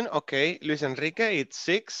afternoon, okay. Luis Enrique, it's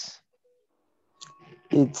 6.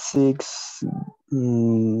 It's 6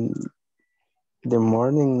 the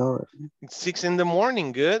morning, no? It's 6 in the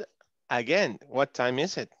morning, good. Again, what time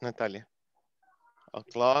is it, Natalia?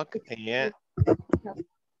 O'clock, a.m.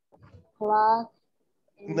 O'clock.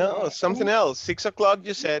 No, something else. 6 o'clock,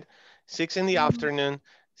 you said. 6 in the afternoon,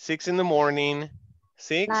 6 in the morning,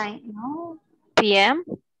 6? 9, no. PM.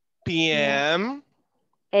 PM.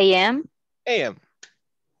 AM. AM.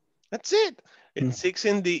 That's it. It's 6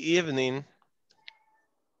 in the evening.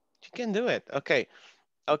 You can do it. Okay.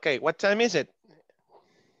 Okay, what time is it?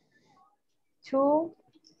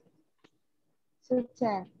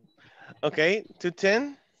 2:10. Okay,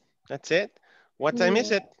 2:10. That's it. What time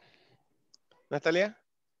is it, Natalia?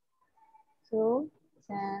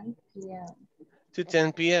 2:10 p.m.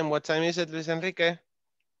 2:10 p.m. What time is it, Luis Enrique?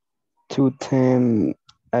 2:10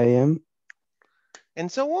 a.m.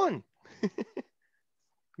 And so on.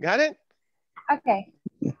 Got it? Okay.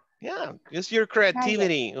 Yeah, use your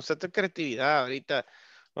creativity. Usa tu creatividad ahorita.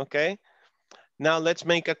 Okay. Now let's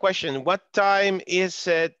make a question. What time is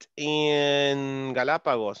it in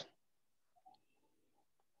Galápagos?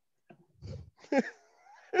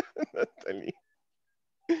 Natalie.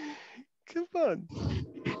 Come on.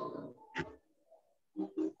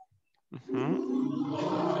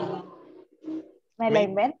 Me lo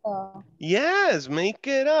invento. Yes, make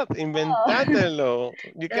it up. Inventátelo.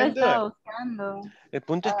 You can do it. Buscando. El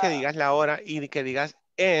punto es que digas la hora y que digas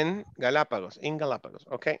en Galápagos. In Galápagos,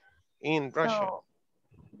 okay? In Russia. So,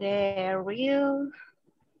 the real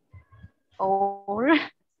or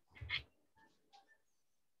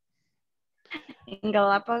in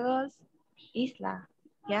Galapagos Isla,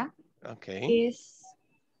 yeah? Okay. Is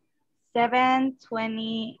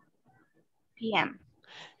 7:20 p.m.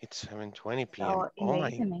 It's 7:20 p.m. So in Oh the my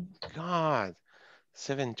evening. God.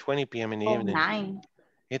 7:20 p.m. in the evening. 9.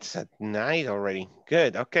 It's at night already.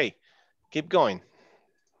 Good. Okay. Keep going.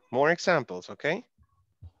 More examples, okay?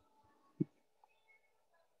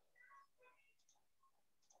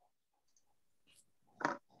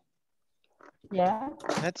 Yeah.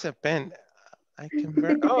 That's a pen. I can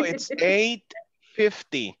oh, it's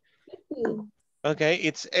 8:50. Okay,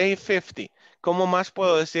 it's 8:50. ¿Cómo más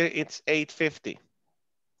puedo decir it's 8:50?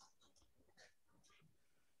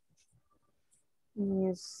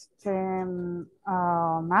 Is 9?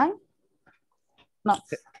 No.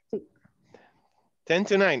 10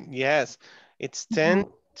 to 9. Yes, it's 10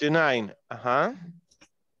 to 9. Ajá.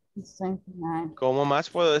 It's 10 to 9. ¿Cómo más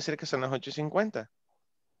puedo decir que son las 8:50?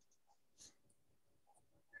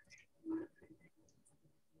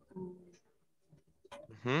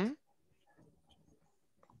 Uh-huh.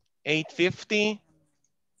 8:50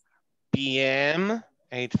 p.m.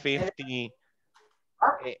 8:50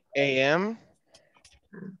 a.m.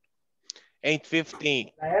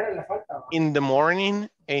 8:50 in the morning,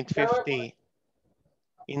 8:50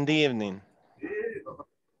 in the evening.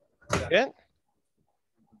 Good?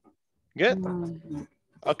 Good?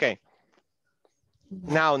 Okay.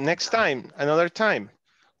 Now, next time, another time.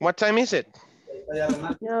 What time is it?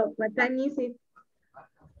 No, what time is it?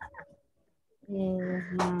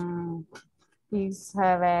 Is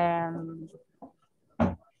 7.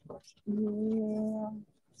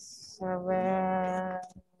 7.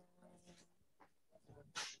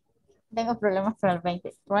 Tengo problemas con el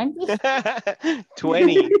 20. 20?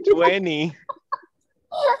 20, 20.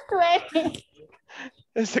 20.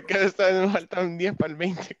 Ese que está en falta un 10 para el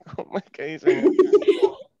 20. ¿Cómo es que dicen?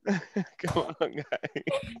 Come on, guys.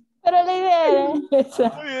 Pero la idea era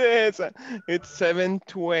esa. It's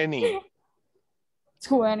 7:20.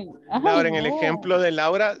 20. Ay, Laura, en el no. ejemplo de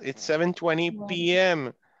Laura, it's 7:20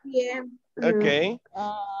 p.m. PM. Okay.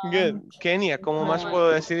 Good. Kenia, ¿cómo más puedo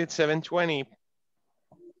decir it's 7:20?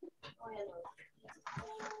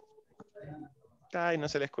 Ay, no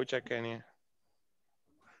se le escucha a Kenia.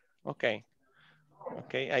 Ok.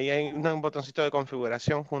 Ok, ahí hay un botoncito de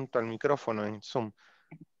configuración junto al micrófono en Zoom.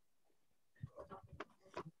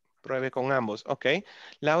 Pruebe con ambos. Ok.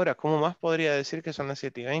 Laura, ¿cómo más podría decir que son las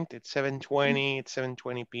 7:20? It's 7:20, it's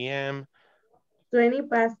 7:20 p.m. 20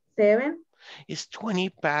 past 7. It's 20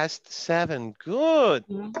 past 7. Good.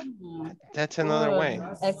 That's another way.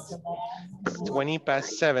 Excellent. It's 20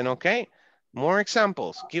 past 7. Okay. More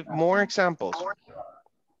examples. Give more examples.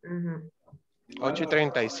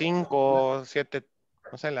 8:35, 7,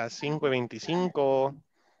 no sé, las 5:25,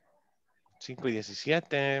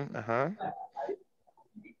 5:17. Ajá.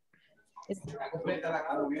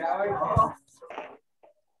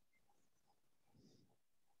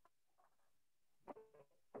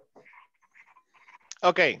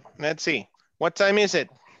 Okay, let's see. What time is it?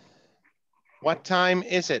 What time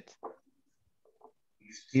is it?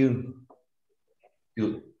 Still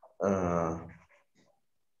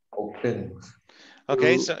open.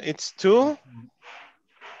 Okay, so it's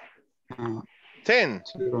 2:10.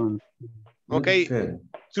 Okay,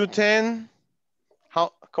 2:10.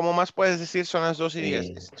 ¿Cómo más puedes decir son las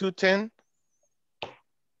 2:10? It's 2:10.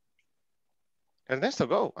 Ernesto,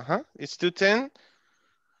 go. Ajá. It's 2:10.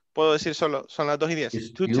 Puedo decir solo, son las 2:10.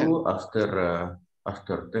 It's 2:10.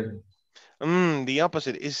 after 10. The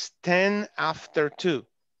opposite is 10 after 2.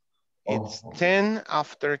 It's 10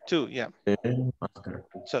 after 2, yeah. 10 after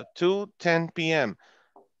 2. So 2:10 p.m.,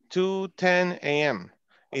 2:10 a.m.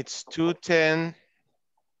 It's 2:10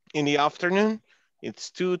 in the afternoon.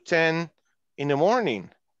 It's 2:10 in the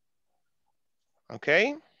morning.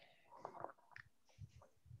 Okay?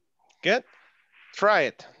 Good. Try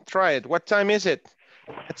it. Try it. What time is it?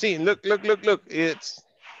 Let's see. Look. It's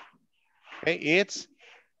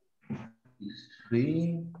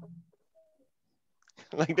 3.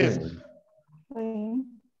 Like this. 3.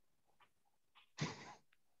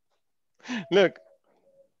 Look.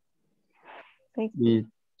 It's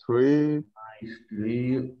 3.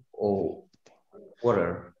 3 or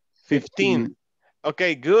quarter. 15.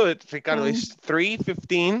 Okay, good. Ricardo, it's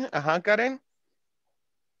 3:15. Karen.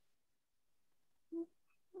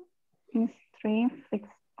 It's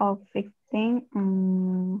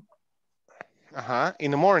 3:15.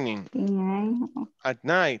 In the morning. Yeah. At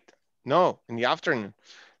night. No, in the afternoon.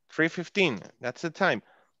 3:15. That's the time.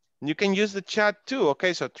 You can use the chat too.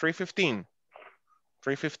 Okay, so 3:15.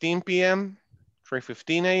 3:15 p.m.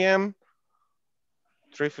 3:15 a.m.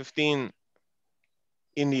 3:15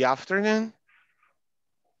 in the afternoon.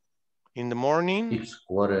 In the morning. It's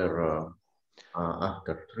quarter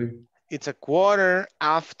after 3. It's a quarter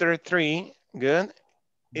after 3. Good.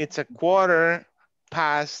 It's a quarter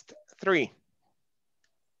past 3.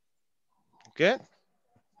 Good.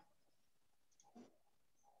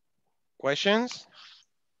 Questions?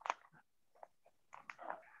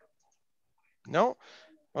 No?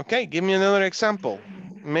 Okay, give me another example.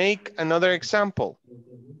 Make another example.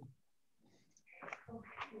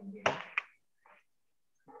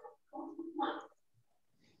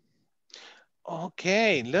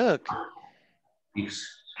 Okay, look.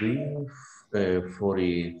 It's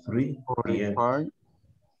 3:43 p.m. 5.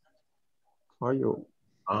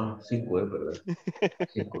 5 es verdad.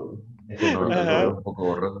 5. Es que no, lo veo un poco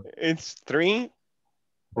borrado. It's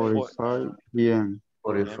 3:45 p.m.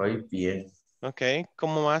 45 p.m. Ok,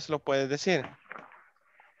 ¿cómo más lo puedes decir?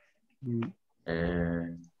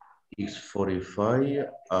 It's 45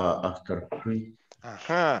 after 3.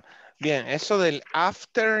 Ajá. Bien, eso del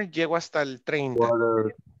after llego hasta el 30.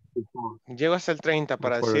 Llego hasta el 30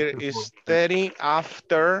 para decir it's 30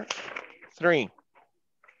 after 3.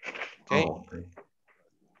 Okay.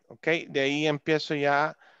 Ok, de ahí empiezo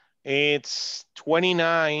ya. It's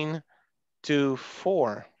 29 to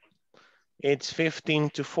 4. It's 15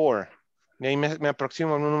 to 4. De ahí me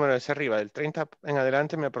aproximo a un número hacia arriba. Del 30 en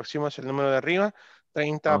adelante me aproximo hacia el número de arriba.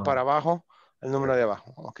 30 para abajo, el número de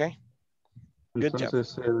abajo. Ok. Good job.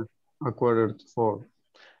 Entonces, a quarter to 4.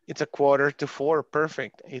 It's a quarter to 4.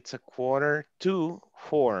 Perfect. It's a quarter to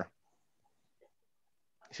 4.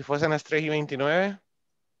 Si fuesen las 3:29.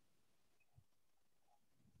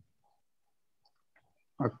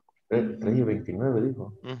 3:29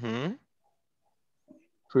 dijo.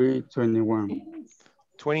 3:21.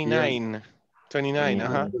 29. 29,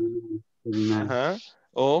 ajá. 29. Ajá.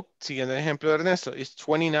 O, siguiendo el ejemplo de Ernesto, it's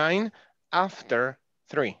 29 after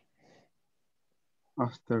 3.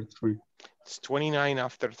 After 3. It's 29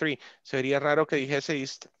 after 3. Sería raro que dijese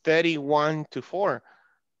it's 31 to 4.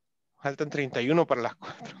 Faltan 31 para las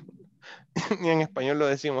 4. Ni en español lo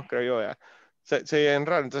decimos, creo yo. ¿Verdad? Sería bien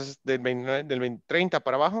raro. Entonces, del 30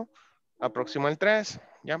 para abajo, aproxima al 3.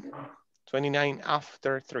 ¿Ya? 29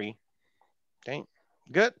 after 3. Okay.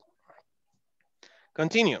 Good.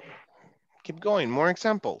 Continue. Keep going. More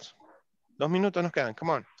examples. 2 minutos nos quedan.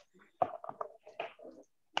 Come on.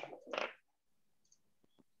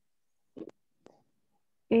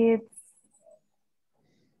 It's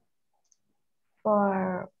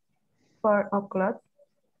 4 o'clock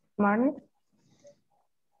morning.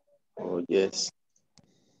 Oh, yes.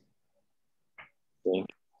 Thank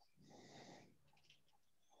you.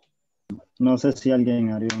 No sé si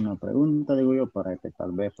alguien haría una pregunta, digo yo, para que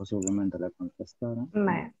tal vez posiblemente la contestara.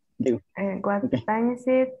 Digo. What time is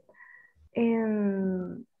it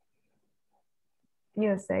in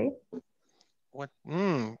USA? What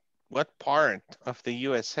part of the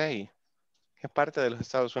USA? ¿Qué parte de los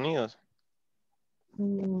Estados Unidos?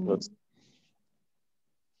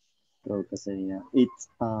 Creo que sería. It's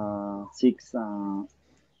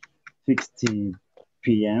 6:60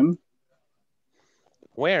 p.m.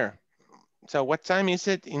 Where? So what time is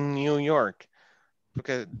it in New York?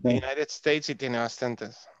 Porque the United States sí tiene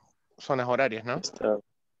bastantes zonas horarias, ¿no?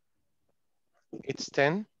 It's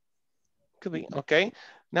 10. Could be. Okay.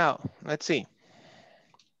 Now, let's see.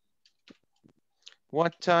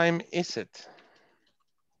 What time is it?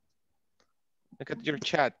 Look at your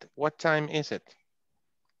chat. What time is it?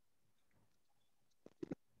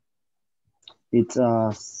 It's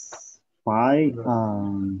 5.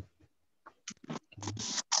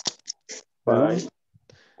 5,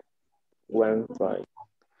 1, 5.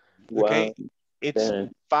 Okay, 1, it's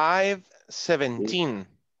 10, 5:17.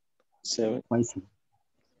 7.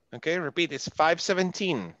 Okay, repeat, it's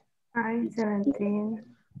 5:17. 5:17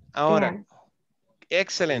 Ahora, p.m.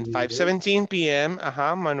 excelente, 5:17 p.m.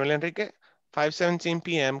 Ajá, Manuel Enrique. 5:17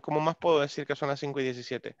 p.m. ¿Cómo más puedo decir que son las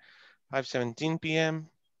 5:17? 5:17 p.m.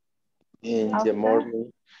 In the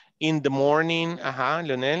morning. In the morning. Ajá,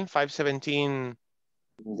 Leonel. 5:17.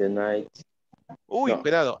 In the night. Uy, No.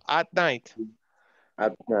 cuidado. At night.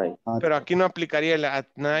 At night. Pero aquí no aplicaría el at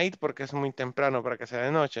night porque es muy temprano para que sea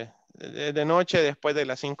de noche. De noche después de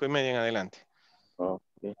las 5:30 en adelante.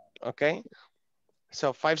 Okay. Okay.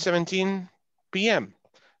 So 5:17 p.m.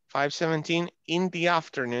 5:17 in the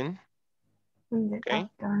afternoon. Okay.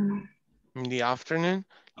 In the afternoon.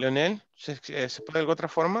 Leonel, ¿se puede de alguna otra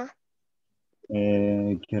forma?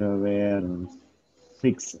 Quiero ver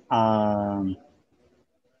 6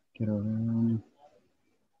 quiero ver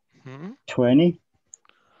 20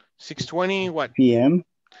 6:20 what? p.m.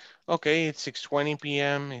 Okay, it's 6:20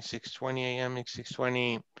 p.m. It's 6:20 a.m. It's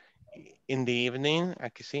 6:20 in the evening.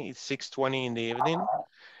 Aquí sí, it's 6:20 in the evening.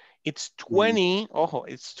 It's 20, ojo,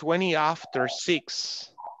 it's 20 after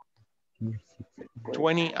 6.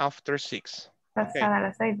 20 after 6. Okay. Pasada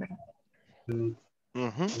las 6, ¿verdad?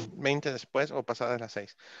 20 después o pasadas las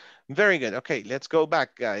 6. Very good. Okay, let's go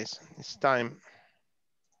back, guys. It's time.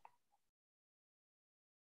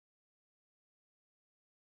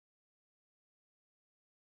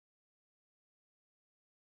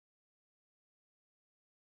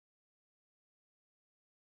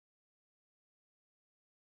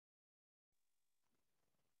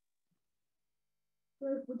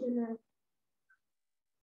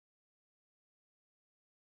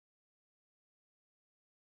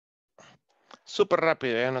 Súper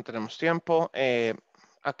rápido, ya no tenemos tiempo.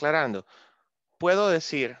 Aclarando, puedo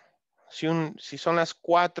decir, si son las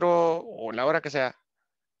 4 o la hora que sea,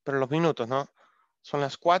 pero los minutos, ¿no? Son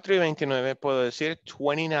las 4:29, puedo decir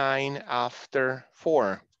 29 after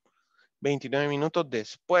 4. 29 minutos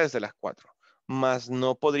después de las 4. Más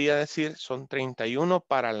no podría decir son 31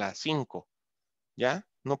 para las 5. ¿Ya?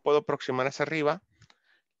 No puedo aproximar hacia arriba.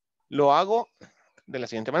 Lo hago de la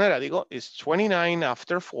siguiente manera. Digo, it's 29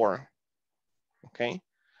 after 4. ¿Ok?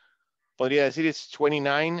 Podría decir it's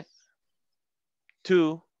 29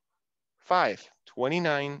 to 5.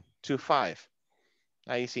 29 to 5.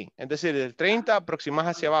 Ahí sí. Es decir, del 30 aproximas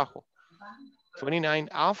hacia abajo. 29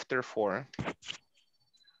 after 4.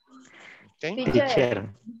 Okay. Teacher.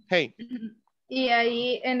 Hey. Y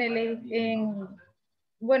ahí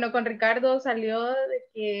bueno, con Ricardo salió de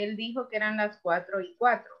que él dijo que eran las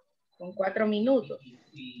 4:04, con 4 minutos.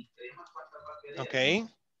 Ok.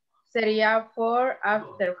 Sería 4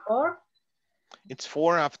 after 4. It's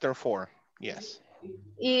 4 after 4. Yes.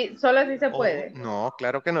 Y solo así se puede. No,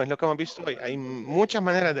 claro que no. Es lo que hemos visto hoy. Hay muchas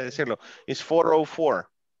maneras de decirlo. It's 4:04.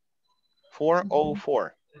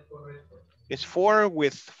 4:04. It's 4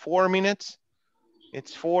 with 4 minutes.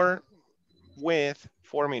 It's 4 with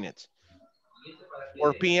 4 minutes.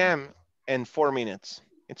 4 p.m. and 4 minutes.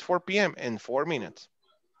 It's 4 p.m. and 4 minutes.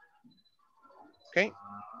 Okay.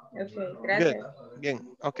 Okay, gracias. Good.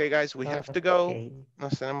 Bien. Okay, guys, we have to go.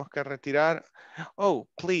 Nos tenemos que retirar. Oh,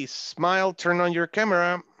 please, smile, turn on your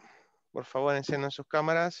camera. Por favor, enciendan sus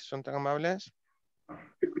cámaras, si son tan amables.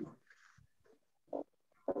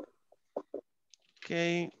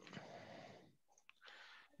 Okay.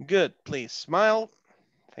 Good, please smile.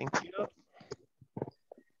 Thank you.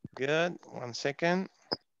 Good, 1 second.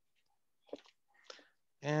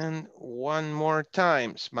 And one more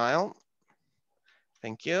time, smile.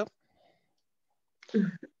 Thank you.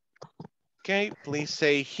 Okay, please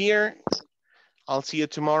say here. I'll see you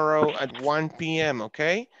tomorrow at 1 p.m.,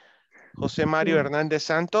 okay? José Mario Hernández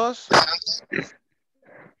Santos.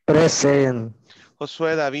 Present.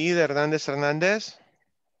 Josué David Hernández Hernández.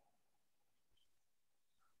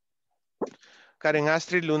 Karen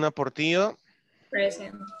Astrid Luna Portillo.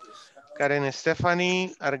 Present. Karen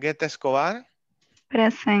Stephanie Argueta Escobar.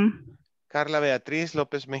 Present. Carla Beatriz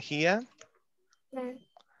López Mejía.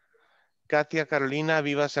 Katia Carolina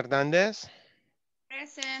Vivas Hernández.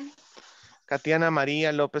 Present. Katiana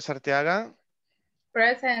María López Arteaga.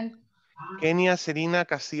 Present. Kenia Serina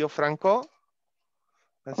Castillo Franco.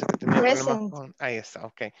 Parece que tenía problemas con... Ahí está,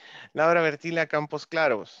 ok. Laura Bertila Campos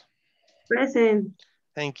Claros. Present.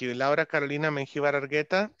 Thank you. Laura Carolina Mengíbar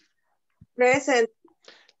Argueta. Present.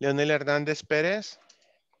 Leonel Hernández Pérez.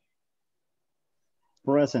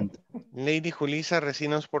 Present. Lady Julisa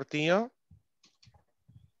Recinos Portillo.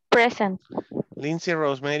 Present. Lindsay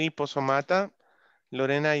Rosemary Pozomata.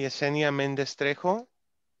 Lorena Yesenia Méndez Trejo.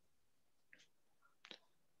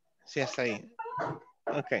 Sí, está ahí.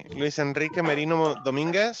 Ok. Luis Enrique Merino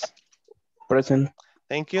Domínguez. Present.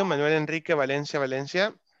 Thank you. Manuel Enrique Valencia.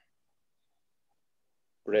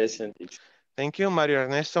 Present, teacher. Thank you. Mario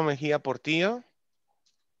Ernesto Mejía Portillo.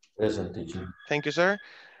 Present, teacher. Thank you, sir.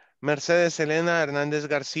 Mercedes Elena Hernández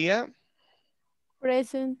García.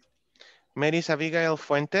 Present. Meris Abigail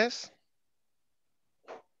Fuentes.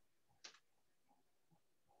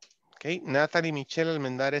 Okay. Natalie Michelle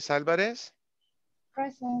Almendares Álvarez.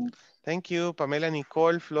 Present. Thank you. Pamela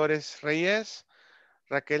Nicole Flores Reyes.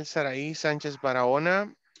 Raquel Saraí Sánchez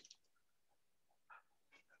Barahona.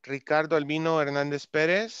 Ricardo Albino Hernández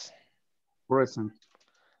Pérez. Present.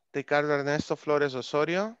 Ricardo Ernesto Flores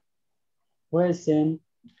Osorio. Present.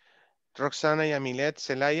 Roxana Yamilet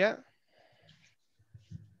Zelaya.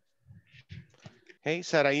 Hey,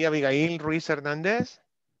 Saraí Abigail Ruiz Hernández.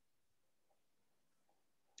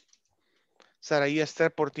 Saraí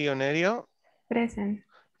Esther Portillo Nerio. Present.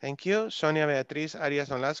 Thank you. Sonia Beatriz Arias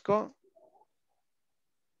Nolasco.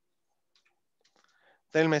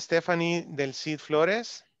 Telma Stephanie Del Cid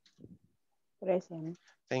Flores. Present.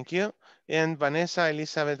 Thank you. And Vanessa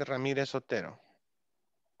Elizabeth Ramirez Otero.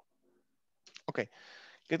 Okay.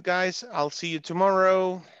 Good, guys. I'll see you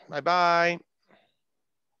tomorrow. Bye-bye.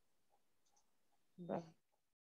 Bye.